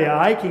me tell you,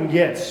 I can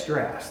get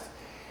stressed.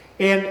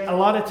 And a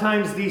lot of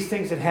times these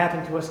things that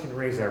happen to us can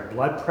raise our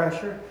blood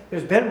pressure.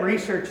 There's been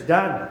research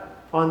done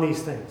on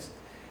these things.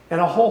 And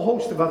a whole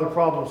host of other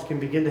problems can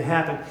begin to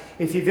happen.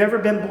 If you've ever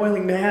been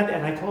boiling mad,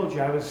 and I told you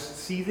I was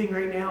seething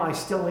right now, I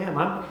still am.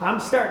 I'm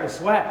starting to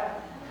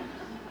sweat.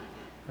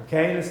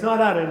 Okay? And it's not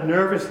out of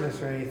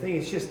nervousness or anything.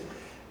 It's just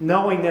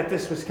knowing that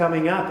this was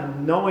coming up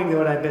and knowing that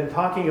what I've been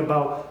talking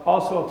about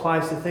also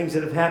applies to things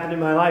that have happened in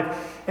my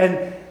life.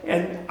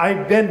 And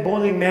I've been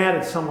boiling mad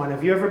at someone.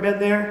 Have you ever been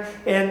there?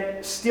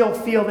 And still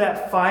feel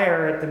that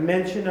fire at the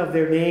mention of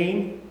their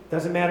name?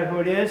 Doesn't matter who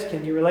it is.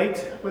 Can you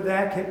relate with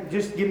that?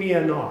 Just give me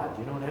a nod.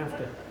 You don't have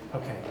to.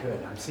 Okay,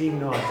 good. I'm seeing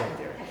nods out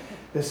there.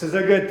 This is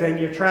a good thing.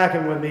 You're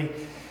tracking with me.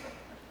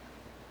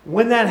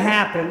 When that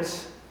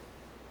happens,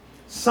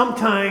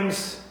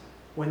 sometimes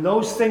when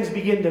those things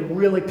begin to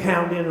really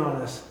pound in on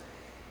us,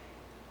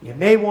 you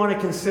may want to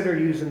consider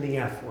using the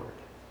F word.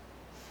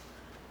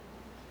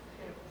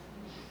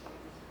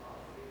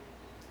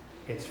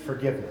 It's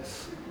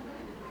forgiveness.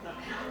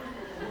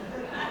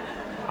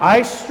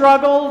 I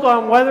struggled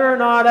on whether or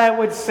not I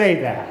would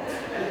say that.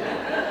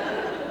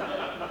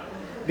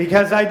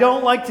 Because I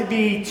don't like to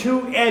be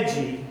too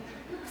edgy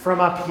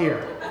from up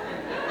here.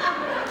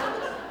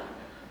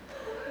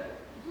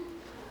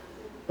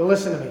 But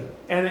listen to me.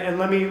 And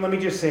let me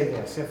just say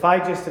this. If I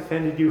just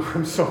offended you,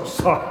 I'm so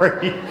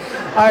sorry.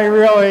 I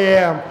really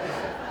am.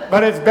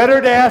 But it's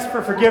better to ask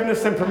for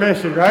forgiveness than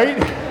permission, right?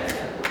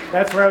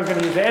 That's where I was going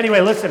to use it. Anyway,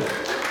 listen.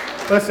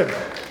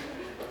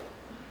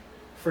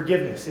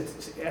 Forgiveness.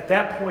 It's at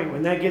that point,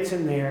 when that gets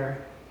in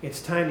there,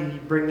 it's time to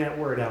bring that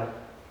word out.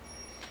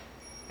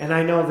 And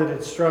I know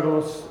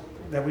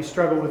that we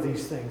struggle with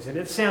these things. And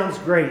it sounds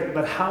great,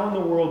 but how in the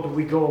world do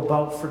we go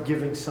about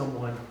forgiving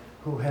someone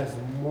who has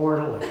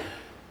mortally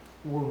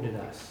wounded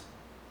us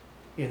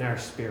in our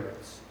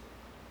spirits?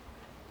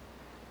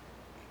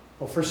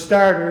 Well, for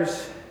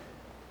starters,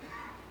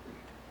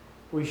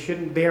 we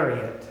shouldn't bury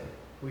it.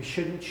 We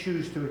shouldn't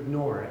choose to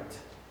ignore it,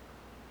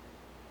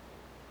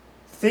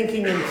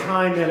 thinking in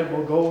time that it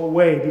will go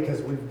away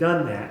because we've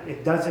done that.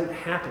 It doesn't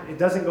happen. It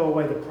doesn't go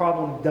away. The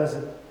problem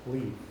doesn't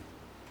leave.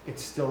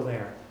 It's still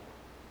there.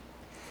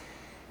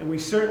 And we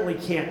certainly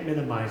can't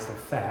minimize the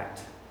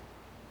fact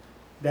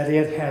that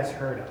it has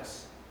hurt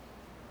us.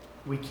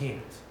 We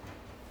can't.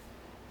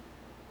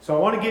 So I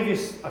want to give you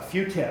a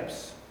few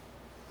tips.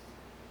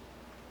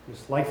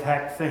 This life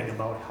hack thing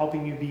about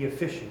helping you be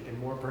efficient and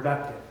more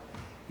productive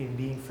in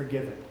being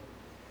forgiven.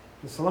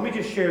 And so let me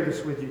just share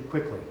this with you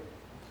quickly.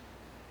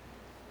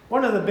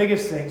 One of the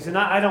biggest things, and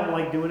I don't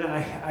like doing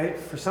it,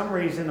 for some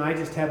reason I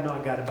just have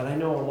not got it, but I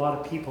know a lot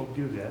of people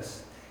do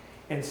this.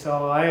 And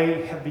so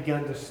I have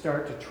begun to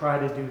start to try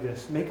to do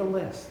this. Make a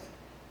list.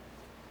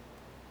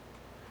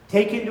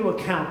 Take into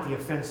account the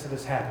offense that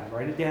has happened.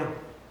 Write it down.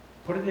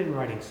 Put it in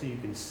writing so you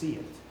can see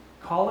it.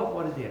 Call it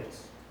what it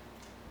is.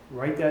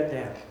 Write that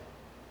down.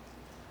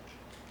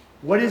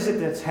 What is it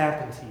that's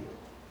happened to you?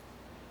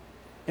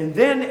 And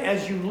then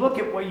as you look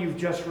at what you've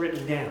just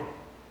written down,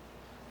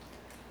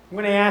 I'm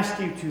going to ask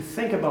you to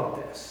think about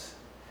this.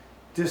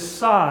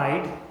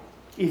 Decide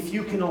if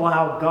you can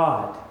allow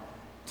God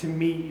to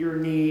meet your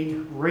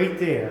need right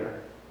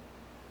there.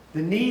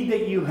 The need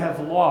that you have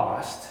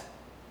lost,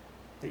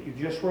 that you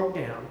just wrote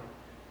down,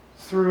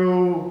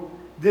 through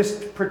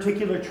this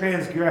particular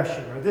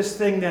transgression or this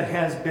thing that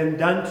has been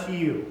done to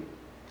you,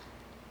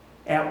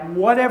 at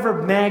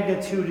whatever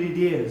magnitude it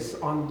is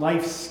on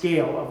life's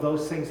scale of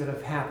those things that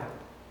have happened.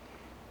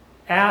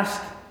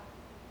 Ask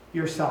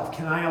yourself,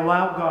 can I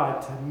allow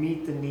God to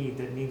meet the need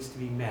that needs to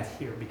be met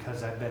here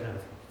because I've been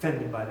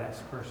offended by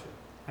that person.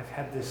 I've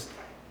had this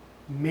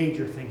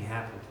major thing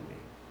happen to me.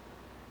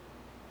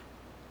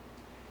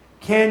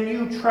 Can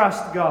you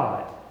trust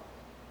God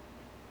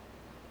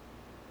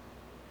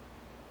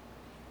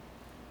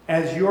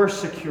as your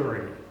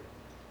security?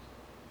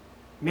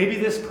 Maybe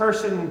this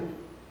person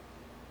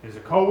is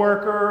a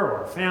coworker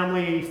or a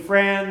family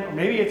friend, or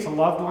maybe it's a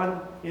loved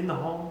one in the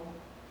home,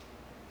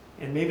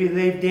 and maybe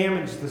they've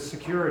damaged the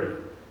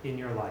security in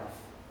your life.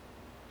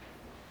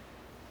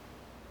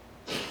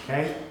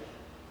 Okay?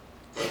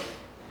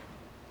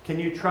 Can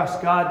you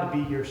trust God to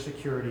be your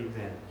security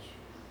then?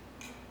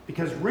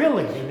 Because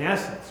really, in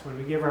essence, when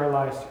we give our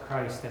lives to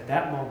Christ, at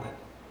that moment,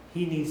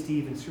 He needs to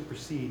even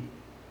supersede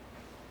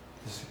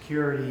the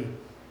security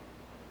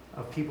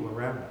of people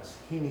around us.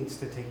 He needs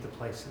to take the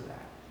place of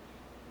that.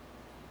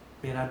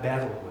 Man, I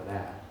battle with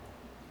that.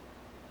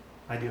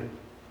 I do.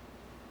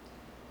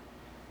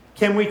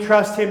 Can we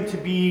trust Him to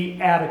be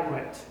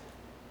adequate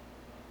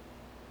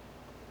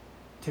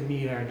to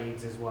meet our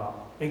needs as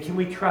well? And can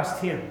we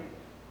trust Him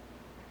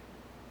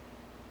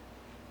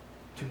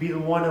to be the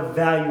one of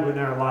value in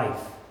our life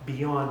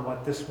beyond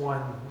what this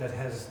one that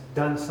has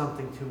done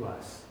something to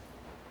us?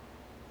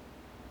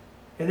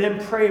 And then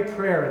pray a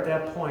prayer at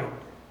that point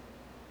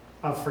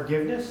of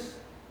forgiveness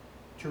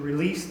to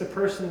release the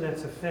person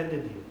that's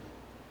offended you.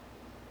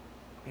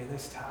 Man,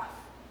 that's tough.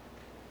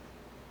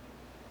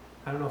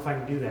 I don't know if I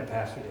can do that,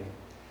 Pastor Dave.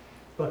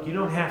 Look, you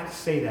don't have to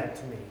say that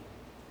to me.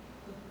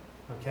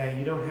 Okay?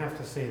 You don't have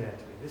to say that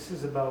to me. This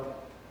is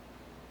about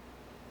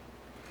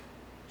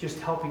just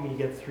helping me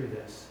get through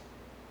this.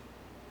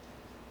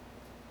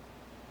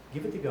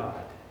 Give it to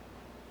God.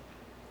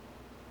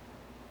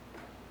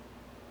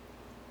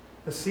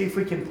 Let's see if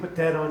we can put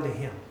that onto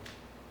Him.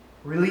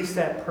 Release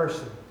that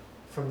person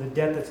from the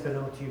debt that's been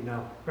owed to you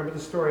now. Remember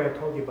the story I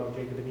told you about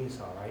Jacob and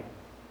Esau, right?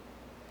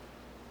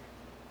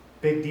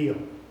 Big deal.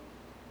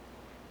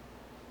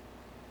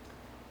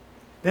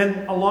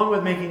 Then, along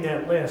with making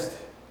that list,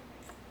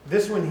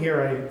 this one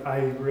here, I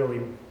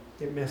really,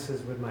 it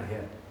messes with my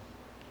head.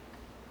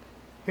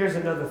 Here's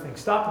another thing.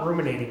 Stop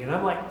ruminating. And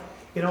I'm like,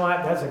 you know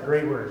what? That's a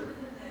great word.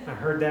 I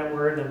heard that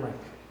word, and I'm like,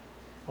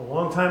 a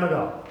long time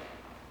ago.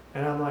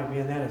 And I'm like,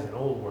 man, that is an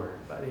old word,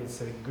 but it's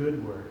a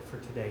good word for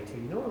today,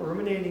 too. You know what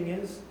ruminating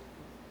is?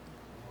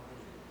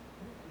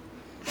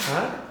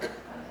 Huh?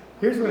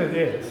 Here's what it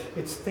is.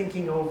 It's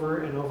thinking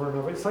over and over and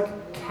over. It's like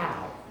a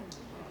cow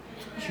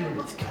chewing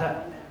its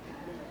cud.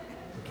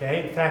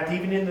 Okay? In fact,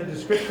 even in the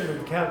description of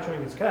the cow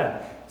chewing its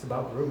cud, it's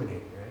about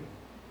ruminating, right?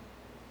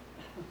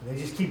 And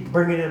they just keep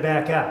bringing it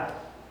back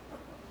up,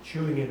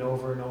 chewing it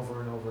over and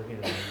over and over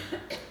again.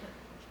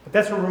 But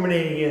that's what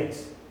ruminating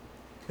is.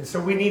 And so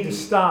we need to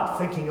stop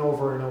thinking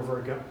over and over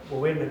again. Well,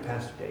 wait a minute,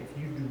 Pastor Dave.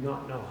 You do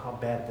not know how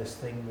bad this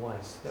thing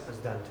was that was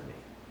done to me.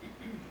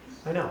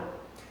 I know.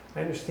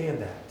 I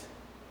understand that.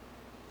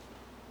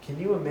 Can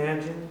you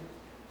imagine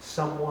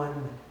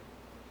someone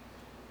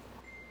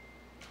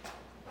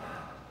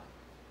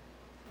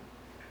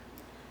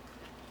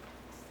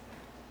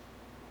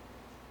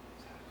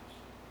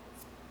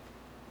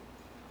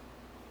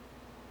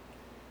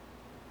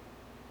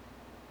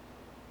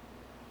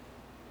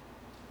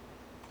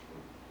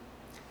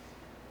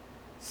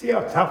see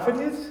how tough it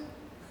is?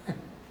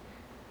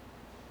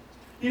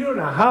 You don't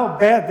know how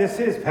bad this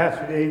is,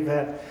 Pastor Dave,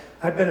 that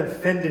I've been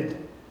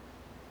offended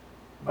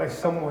by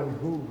someone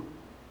who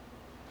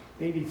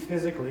maybe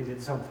physically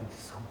did something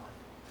to someone.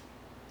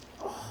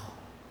 Oh,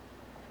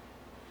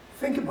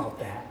 think about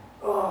that.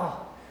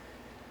 Oh.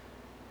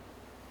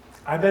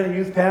 I've been a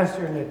youth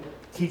pastor and a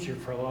teacher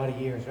for a lot of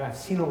years. I've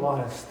seen a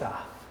lot of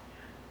stuff.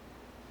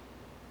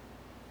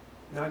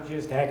 Not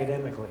just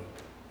academically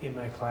in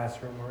my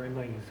classroom or in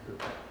my youth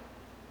group.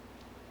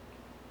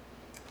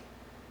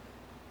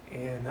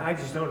 And I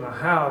just don't know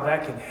how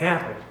that can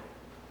happen.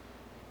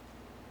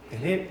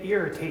 And it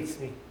irritates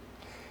me.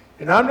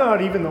 And I'm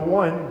not even the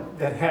one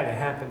that had it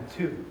happen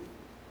to,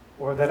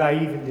 or that I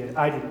even did.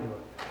 I didn't do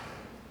it.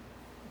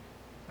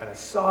 But I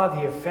saw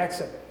the effects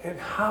of it. And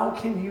how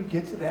can you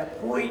get to that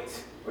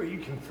point where you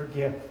can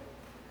forgive?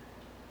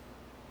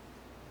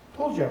 I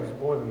told you I was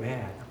more than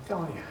mad. I'm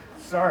telling you.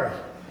 Sorry.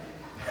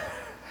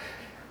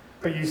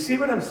 But you see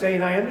what I'm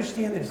saying? I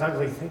understand there's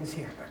ugly things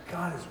here, but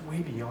God is way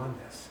beyond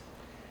this.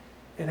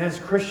 And as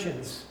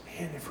Christians,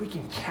 man, if we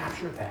can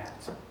capture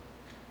that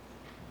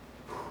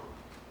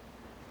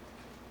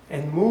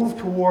and move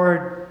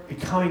toward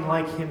becoming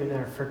like Him in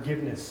our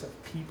forgiveness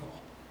of people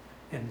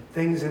and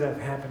things that have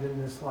happened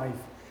in this life,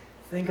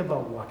 think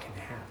about what can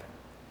happen.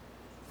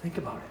 Think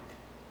about it.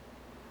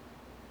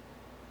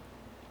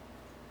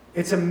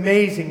 It's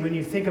amazing when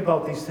you think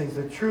about these things.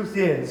 The truth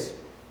is,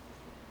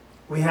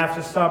 we have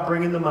to stop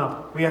bringing them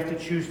up. We have to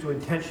choose to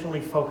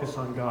intentionally focus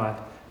on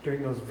God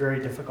during those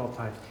very difficult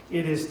times.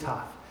 It is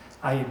tough.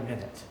 I admit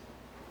it.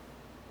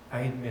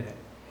 I admit it.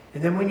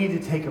 And then we need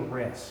to take a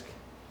risk.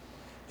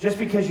 Just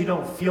because you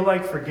don't feel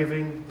like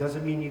forgiving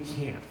doesn't mean you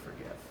can't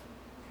forgive.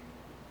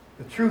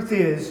 The truth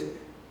is,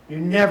 you're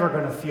never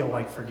going to feel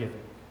like forgiving.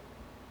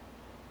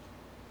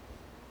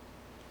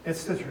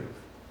 It's the truth.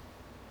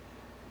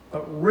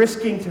 But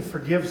risking to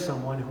forgive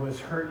someone who has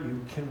hurt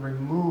you can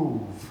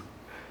remove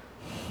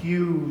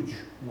huge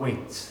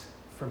weights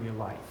from your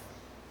life.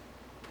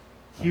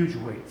 Huge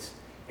weights.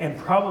 And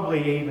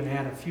probably even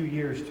add a few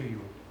years to your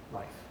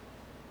life.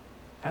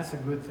 That's a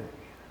good thing.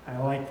 I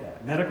like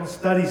that. Medical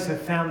studies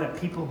have found that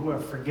people who are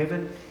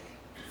forgiven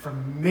for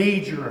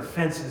major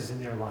offenses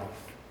in their life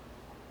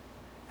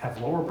have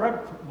lower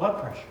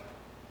blood pressure,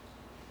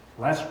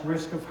 less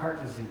risk of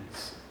heart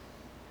disease,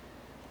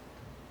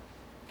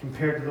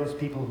 compared to those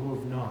people who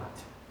have not.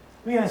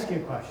 Let me ask you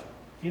a question.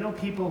 Do you know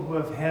people who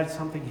have had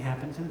something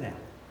happen to them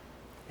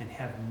and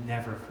have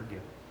never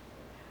forgiven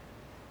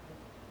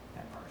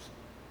that person?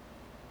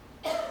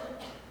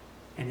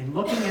 And in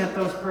looking at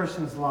those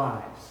persons'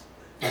 lives,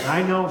 and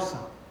I know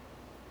some,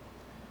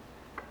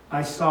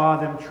 I saw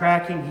them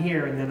tracking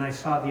here, and then I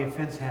saw the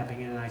offense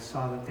happening, and I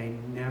saw that they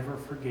never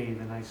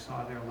forgave, and I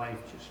saw their life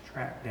just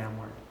track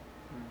downward.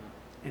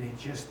 And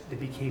it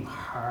became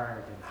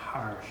hard and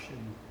harsh.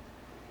 And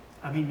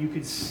I mean, you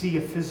could see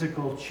a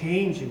physical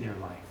change in their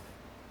life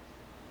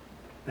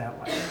that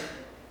way.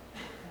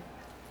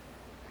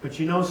 But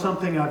you know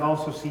something? I've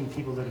also seen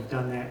people that have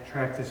done that,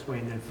 track this way,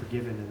 and then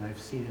forgiven, and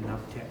I've seen an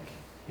uptick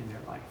in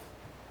their life.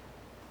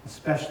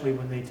 Especially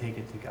when they take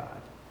it to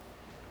God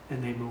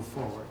and they move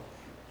forward.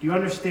 Do you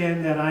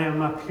understand that I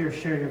am up here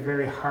sharing a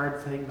very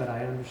hard thing, but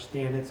I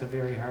understand it's a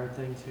very hard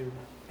thing too?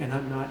 And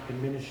I'm not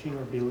diminishing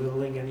or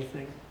belittling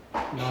anything.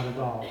 Not at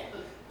all.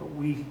 But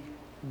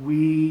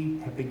we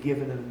have been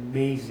given an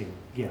amazing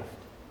gift.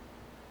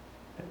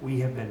 That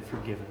we have been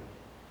forgiven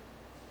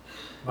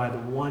by the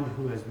one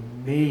who has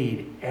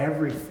made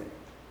everything,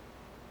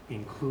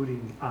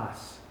 including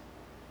us.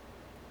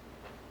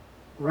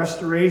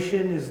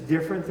 Restoration is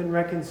different than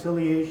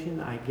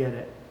reconciliation. I get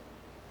it.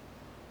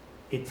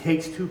 It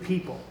takes two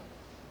people.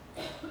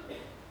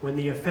 When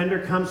the offender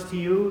comes to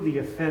you, the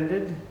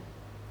offended,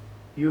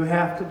 you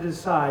have to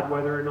decide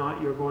whether or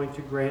not you're going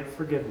to grant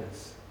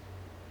forgiveness.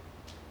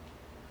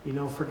 You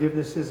know,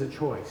 forgiveness is a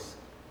choice.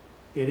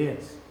 It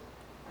is.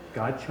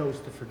 God chose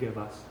to forgive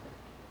us.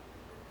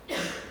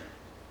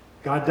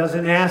 God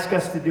doesn't ask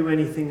us to do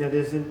anything that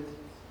isn't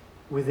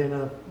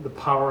within the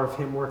power of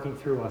Him working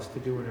through us to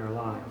do in our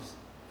lives.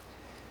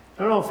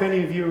 I don't know if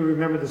any of you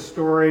remember the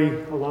story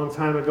a long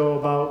time ago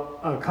about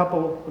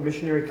a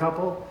missionary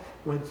couple,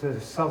 went to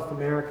South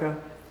America.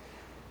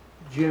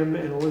 Jim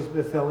and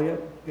Elizabeth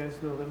Elliott, you guys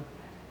know them?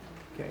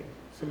 Okay,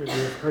 some of you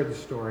have heard the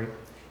story.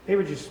 They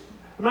were just,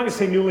 I'm not going to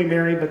say newly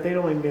married, but they'd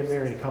only been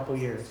married a couple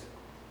years.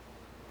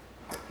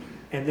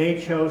 And they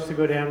chose to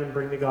go down and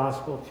bring the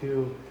gospel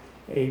to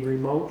a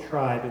remote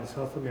tribe in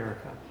South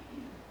America.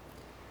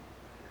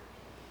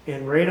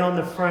 And right on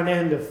the front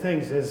end of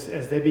things,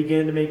 as they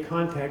began to make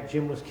contact,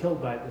 Jim was killed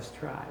by this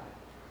tribe.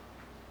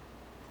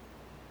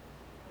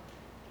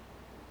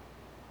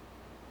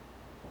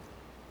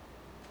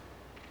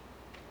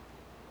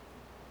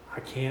 I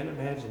can't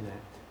imagine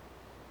that.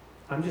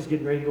 I'm just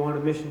getting ready to go on a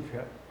mission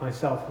trip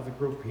myself with a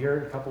group here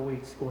in a couple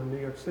weeks, going to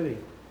New York City.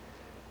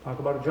 Talk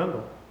about a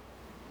jungle.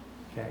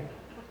 Okay?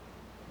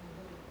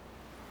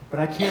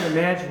 But I can't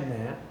imagine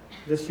that.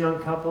 This young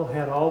couple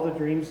had all the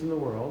dreams in the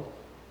world,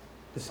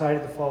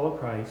 decided to follow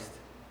Christ,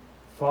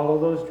 follow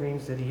those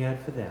dreams that He had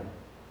for them,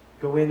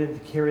 go in and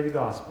to carry the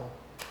gospel.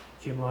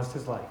 Jim lost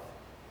his life.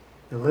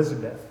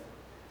 Elizabeth,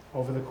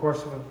 over the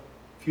course of a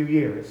few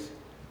years,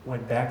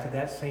 went back to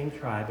that same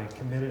tribe and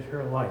committed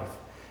her life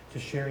to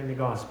sharing the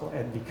gospel.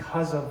 And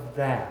because of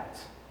that,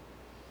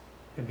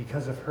 and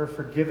because of her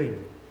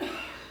forgiving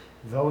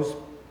those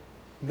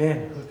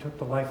men who took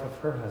the life of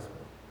her husband,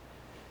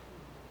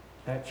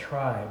 that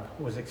tribe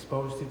was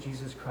exposed to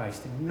Jesus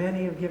Christ. And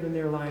many have given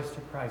their lives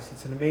to Christ.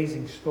 It's an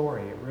amazing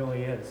story. It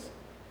really is.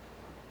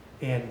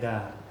 And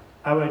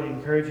I would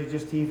encourage you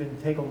just to even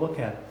take a look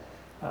at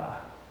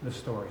the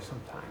story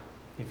sometime.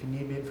 If you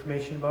need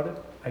information about it,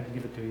 I can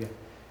give it to you.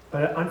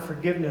 But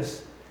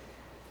unforgiveness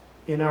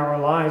in our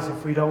lives,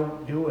 if we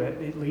don't do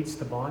it, it leads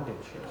to bondage.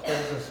 It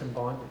holds us in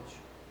bondage.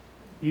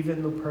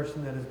 Even the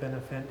person that has been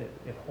offended,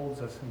 it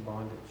holds us in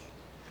bondage.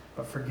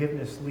 But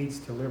forgiveness leads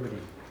to liberty.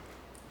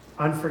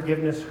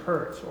 Unforgiveness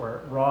hurts or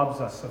it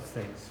robs us of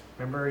things.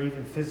 Remember,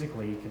 even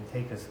physically, it can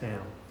take us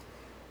down.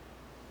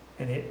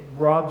 And it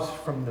robs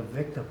from the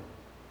victim,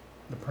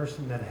 the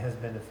person that has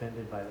been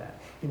offended by that.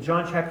 In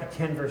John chapter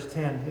 10, verse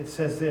 10, it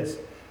says this: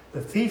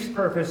 the thief's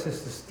purpose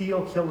is to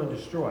steal, kill, and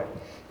destroy.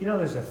 You know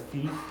there's a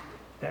thief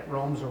that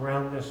roams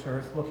around this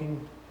earth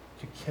looking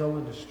to kill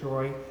and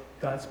destroy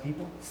God's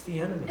people? It's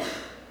the enemy.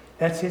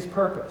 That's his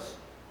purpose,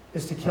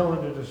 is to kill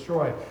and to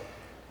destroy.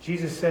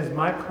 Jesus says,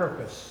 my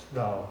purpose,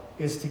 though,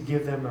 is to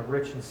give them a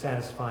rich and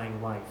satisfying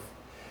life.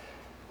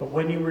 But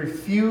when you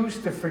refuse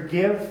to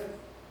forgive,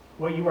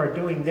 what you are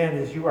doing then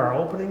is you are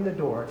opening the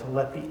door to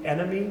let the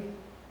enemy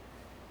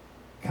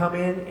come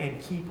in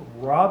and keep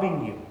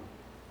robbing you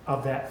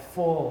of that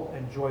full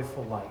and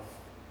joyful life.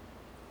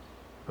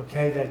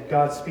 Okay, that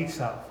God speaks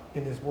of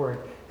in His Word.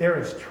 There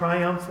is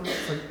triumph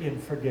in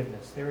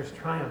forgiveness. There is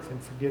triumph in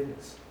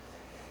forgiveness.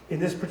 In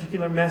this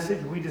particular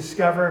message, we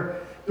discover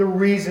the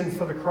reason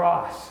for the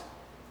cross.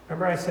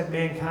 Remember I said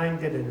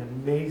mankind did an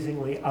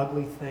amazingly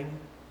ugly thing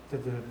to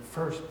the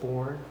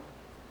firstborn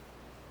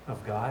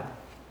of God?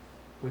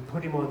 We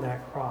put him on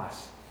that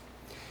cross.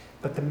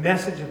 But the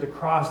message of the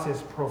cross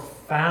is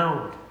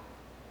profound.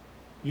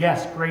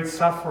 Yes, great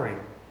suffering,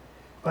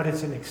 but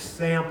it's an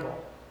example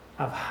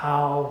of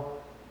how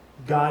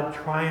God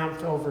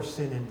triumphed over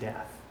sin and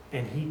death.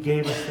 And he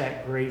gave us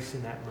that grace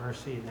and that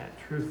mercy and that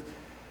truth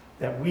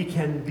that we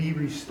can be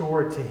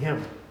restored to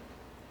him.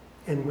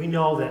 And we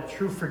know that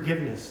true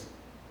forgiveness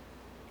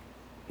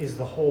is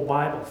the whole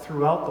Bible.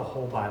 Throughout the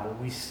whole Bible,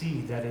 we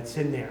see that it's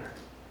in there.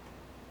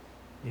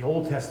 The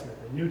Old Testament,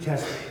 the New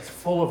Testament, it's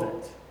full of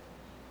it.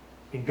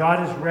 And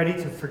God is ready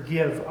to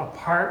forgive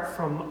apart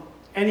from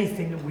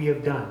anything that we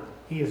have done.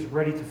 He is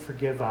ready to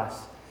forgive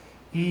us.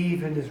 He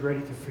even is ready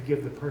to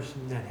forgive the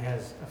person that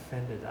has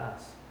offended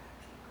us.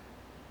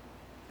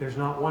 There's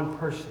not one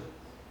person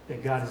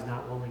that God is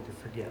not willing to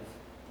forgive.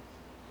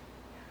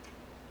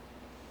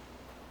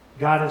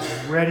 God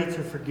is ready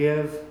to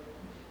forgive.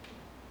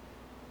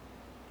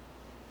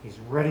 He's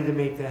ready to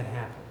make that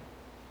happen.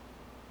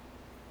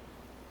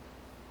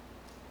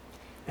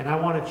 And I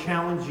want to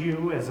challenge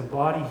you as a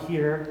body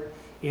here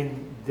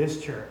in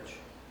this church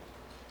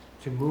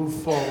to move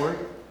forward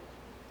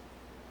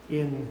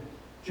in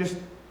just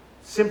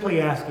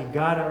simply asking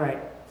God, all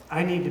right,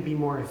 I need to be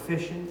more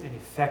efficient and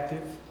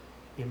effective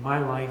in my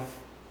life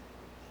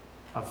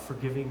of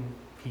forgiving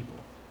people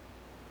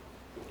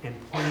and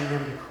pointing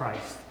them to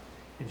Christ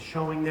and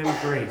showing them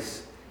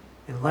grace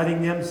and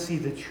letting them see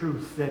the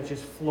truth that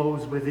just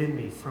flows within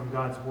me from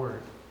God's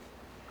Word.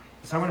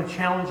 So I'm going to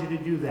challenge you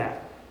to do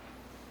that.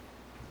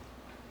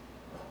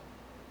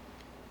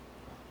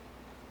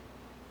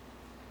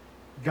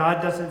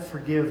 God doesn't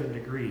forgive in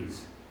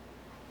degrees.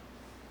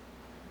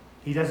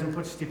 He doesn't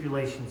put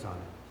stipulations on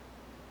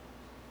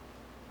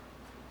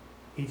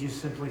it. He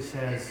just simply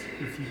says,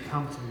 if you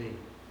come to me,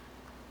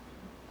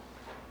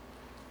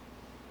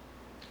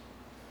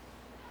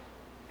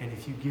 and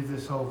if you give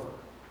this over,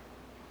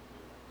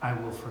 I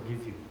will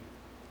forgive you.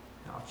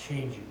 And I'll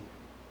change you.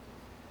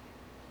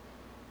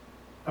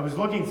 I was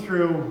looking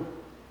through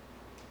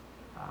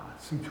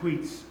some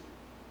tweets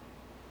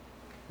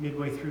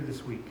midway through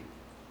this week.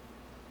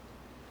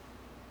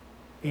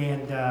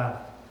 And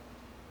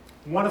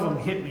one of them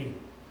hit me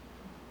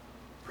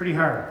pretty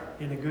hard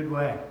in a good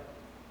way.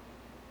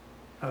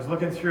 I was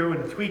looking through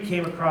and a tweet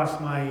came across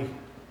my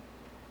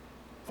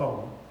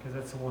phone, because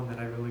that's the one that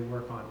I really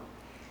work on.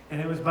 And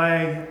it was by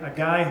a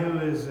guy who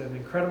is an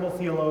incredible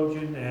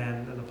theologian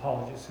and an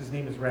apologist. His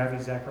name is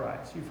Ravi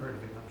Zacharias. You've heard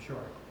of him, I'm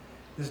sure.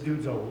 This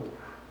dude's old,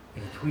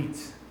 and he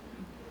tweets.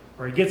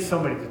 Or he gets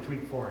somebody to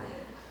tweet for him.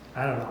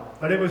 I don't know.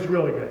 But it was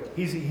really good.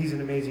 He's an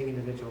amazing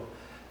individual.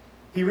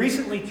 He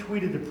recently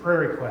tweeted a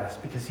prayer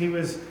request because he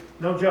was,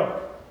 no joke,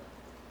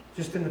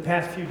 just in the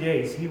past few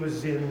days, he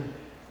was in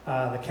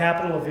the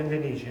capital of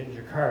Indonesia, in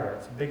Jakarta.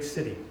 It's a big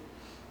city.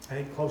 I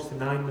think close to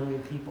 9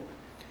 million people.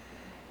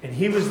 And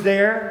he was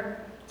there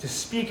to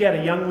speak at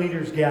a young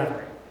leaders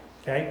gathering.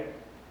 Okay?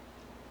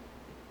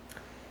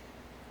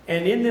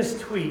 And in this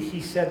tweet,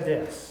 he said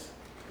this,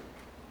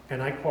 and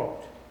I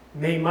quote,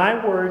 "May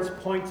my words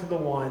point to the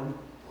one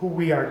who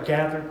we are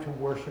gathered to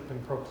worship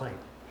and proclaim."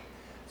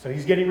 So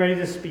he's getting ready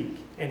to speak,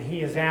 and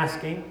he is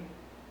asking,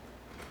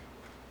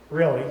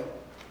 really,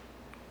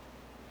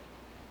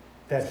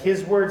 that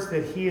his words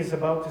that he is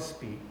about to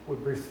speak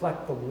would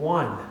reflect the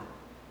one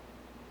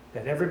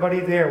that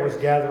everybody there was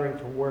gathering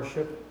to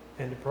worship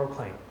and to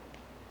proclaim.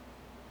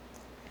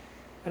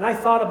 And I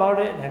thought about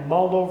it and I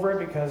mulled over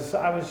it because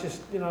I was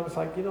just, I was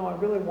like, I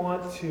really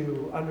want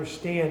to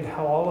understand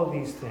how all of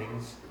these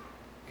things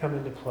come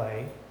into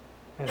play.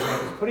 As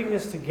I was putting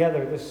this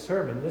together, this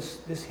sermon,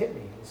 this hit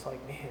me. It's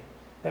like, man,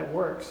 that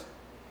works.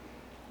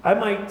 I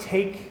might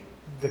take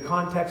the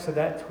context of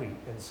that tweet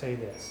and say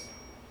this.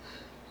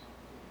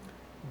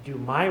 Do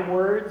my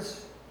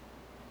words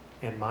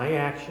and my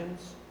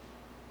actions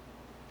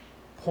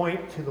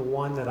point to the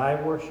one that I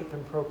worship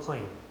and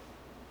proclaim,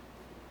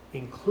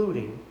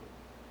 including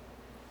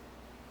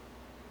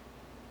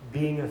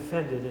being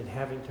offended and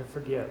having to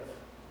forgive?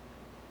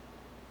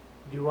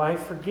 Do I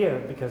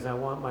forgive because I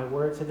want my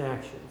words and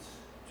actions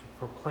to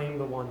proclaim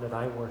the one that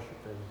I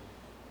worship and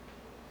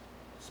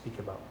speak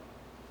about?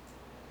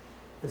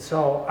 And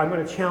so I'm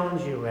going to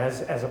challenge you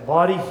as a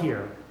body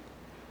here.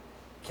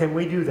 Can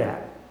we do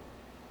that?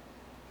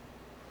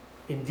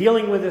 In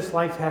dealing with this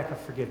life hack of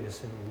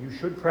forgiveness, and you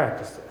should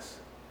practice this,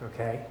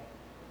 okay?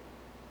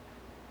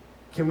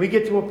 Can we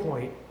get to a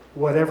point,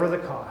 whatever the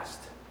cost,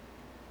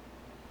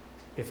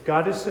 if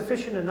God is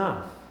sufficient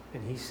enough,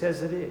 and he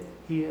says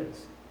he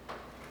is,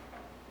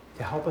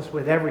 to help us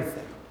with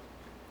everything,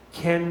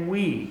 can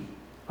we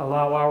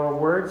allow our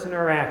words and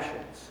our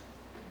actions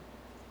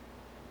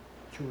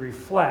to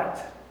reflect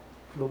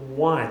the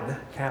one,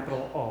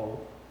 capital O,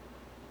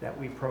 that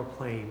we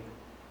proclaim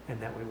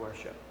and that we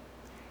worship?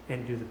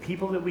 And do the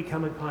people that we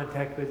come in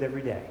contact with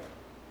every day,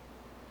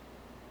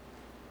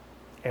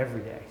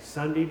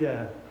 Sunday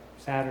to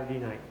Saturday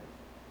night,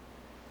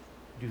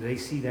 do they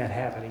see that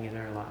happening in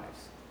our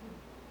lives?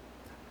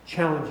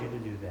 challenge you to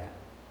do that.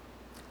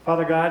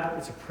 Father God,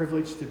 it's a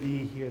privilege to be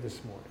here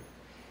this morning.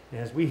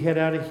 And as we head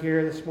out of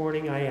here this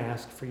morning, I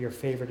ask for your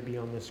favor to be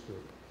on this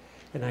group.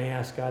 And I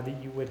ask, God,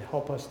 that you would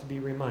help us to be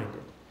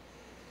reminded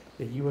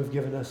that you have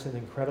given us an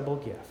incredible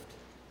gift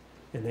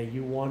and that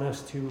you want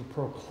us to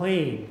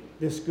proclaim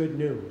this good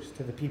news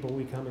to the people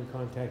we come in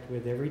contact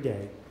with every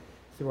day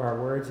through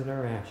our words and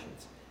our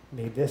actions.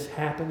 May this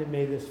happen and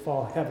may this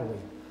fall heavily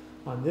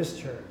on this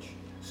church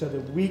so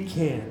that we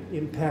can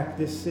impact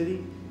this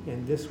city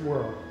and this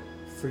world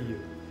for you.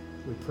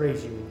 We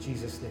praise you in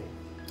Jesus' name.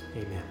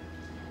 Amen.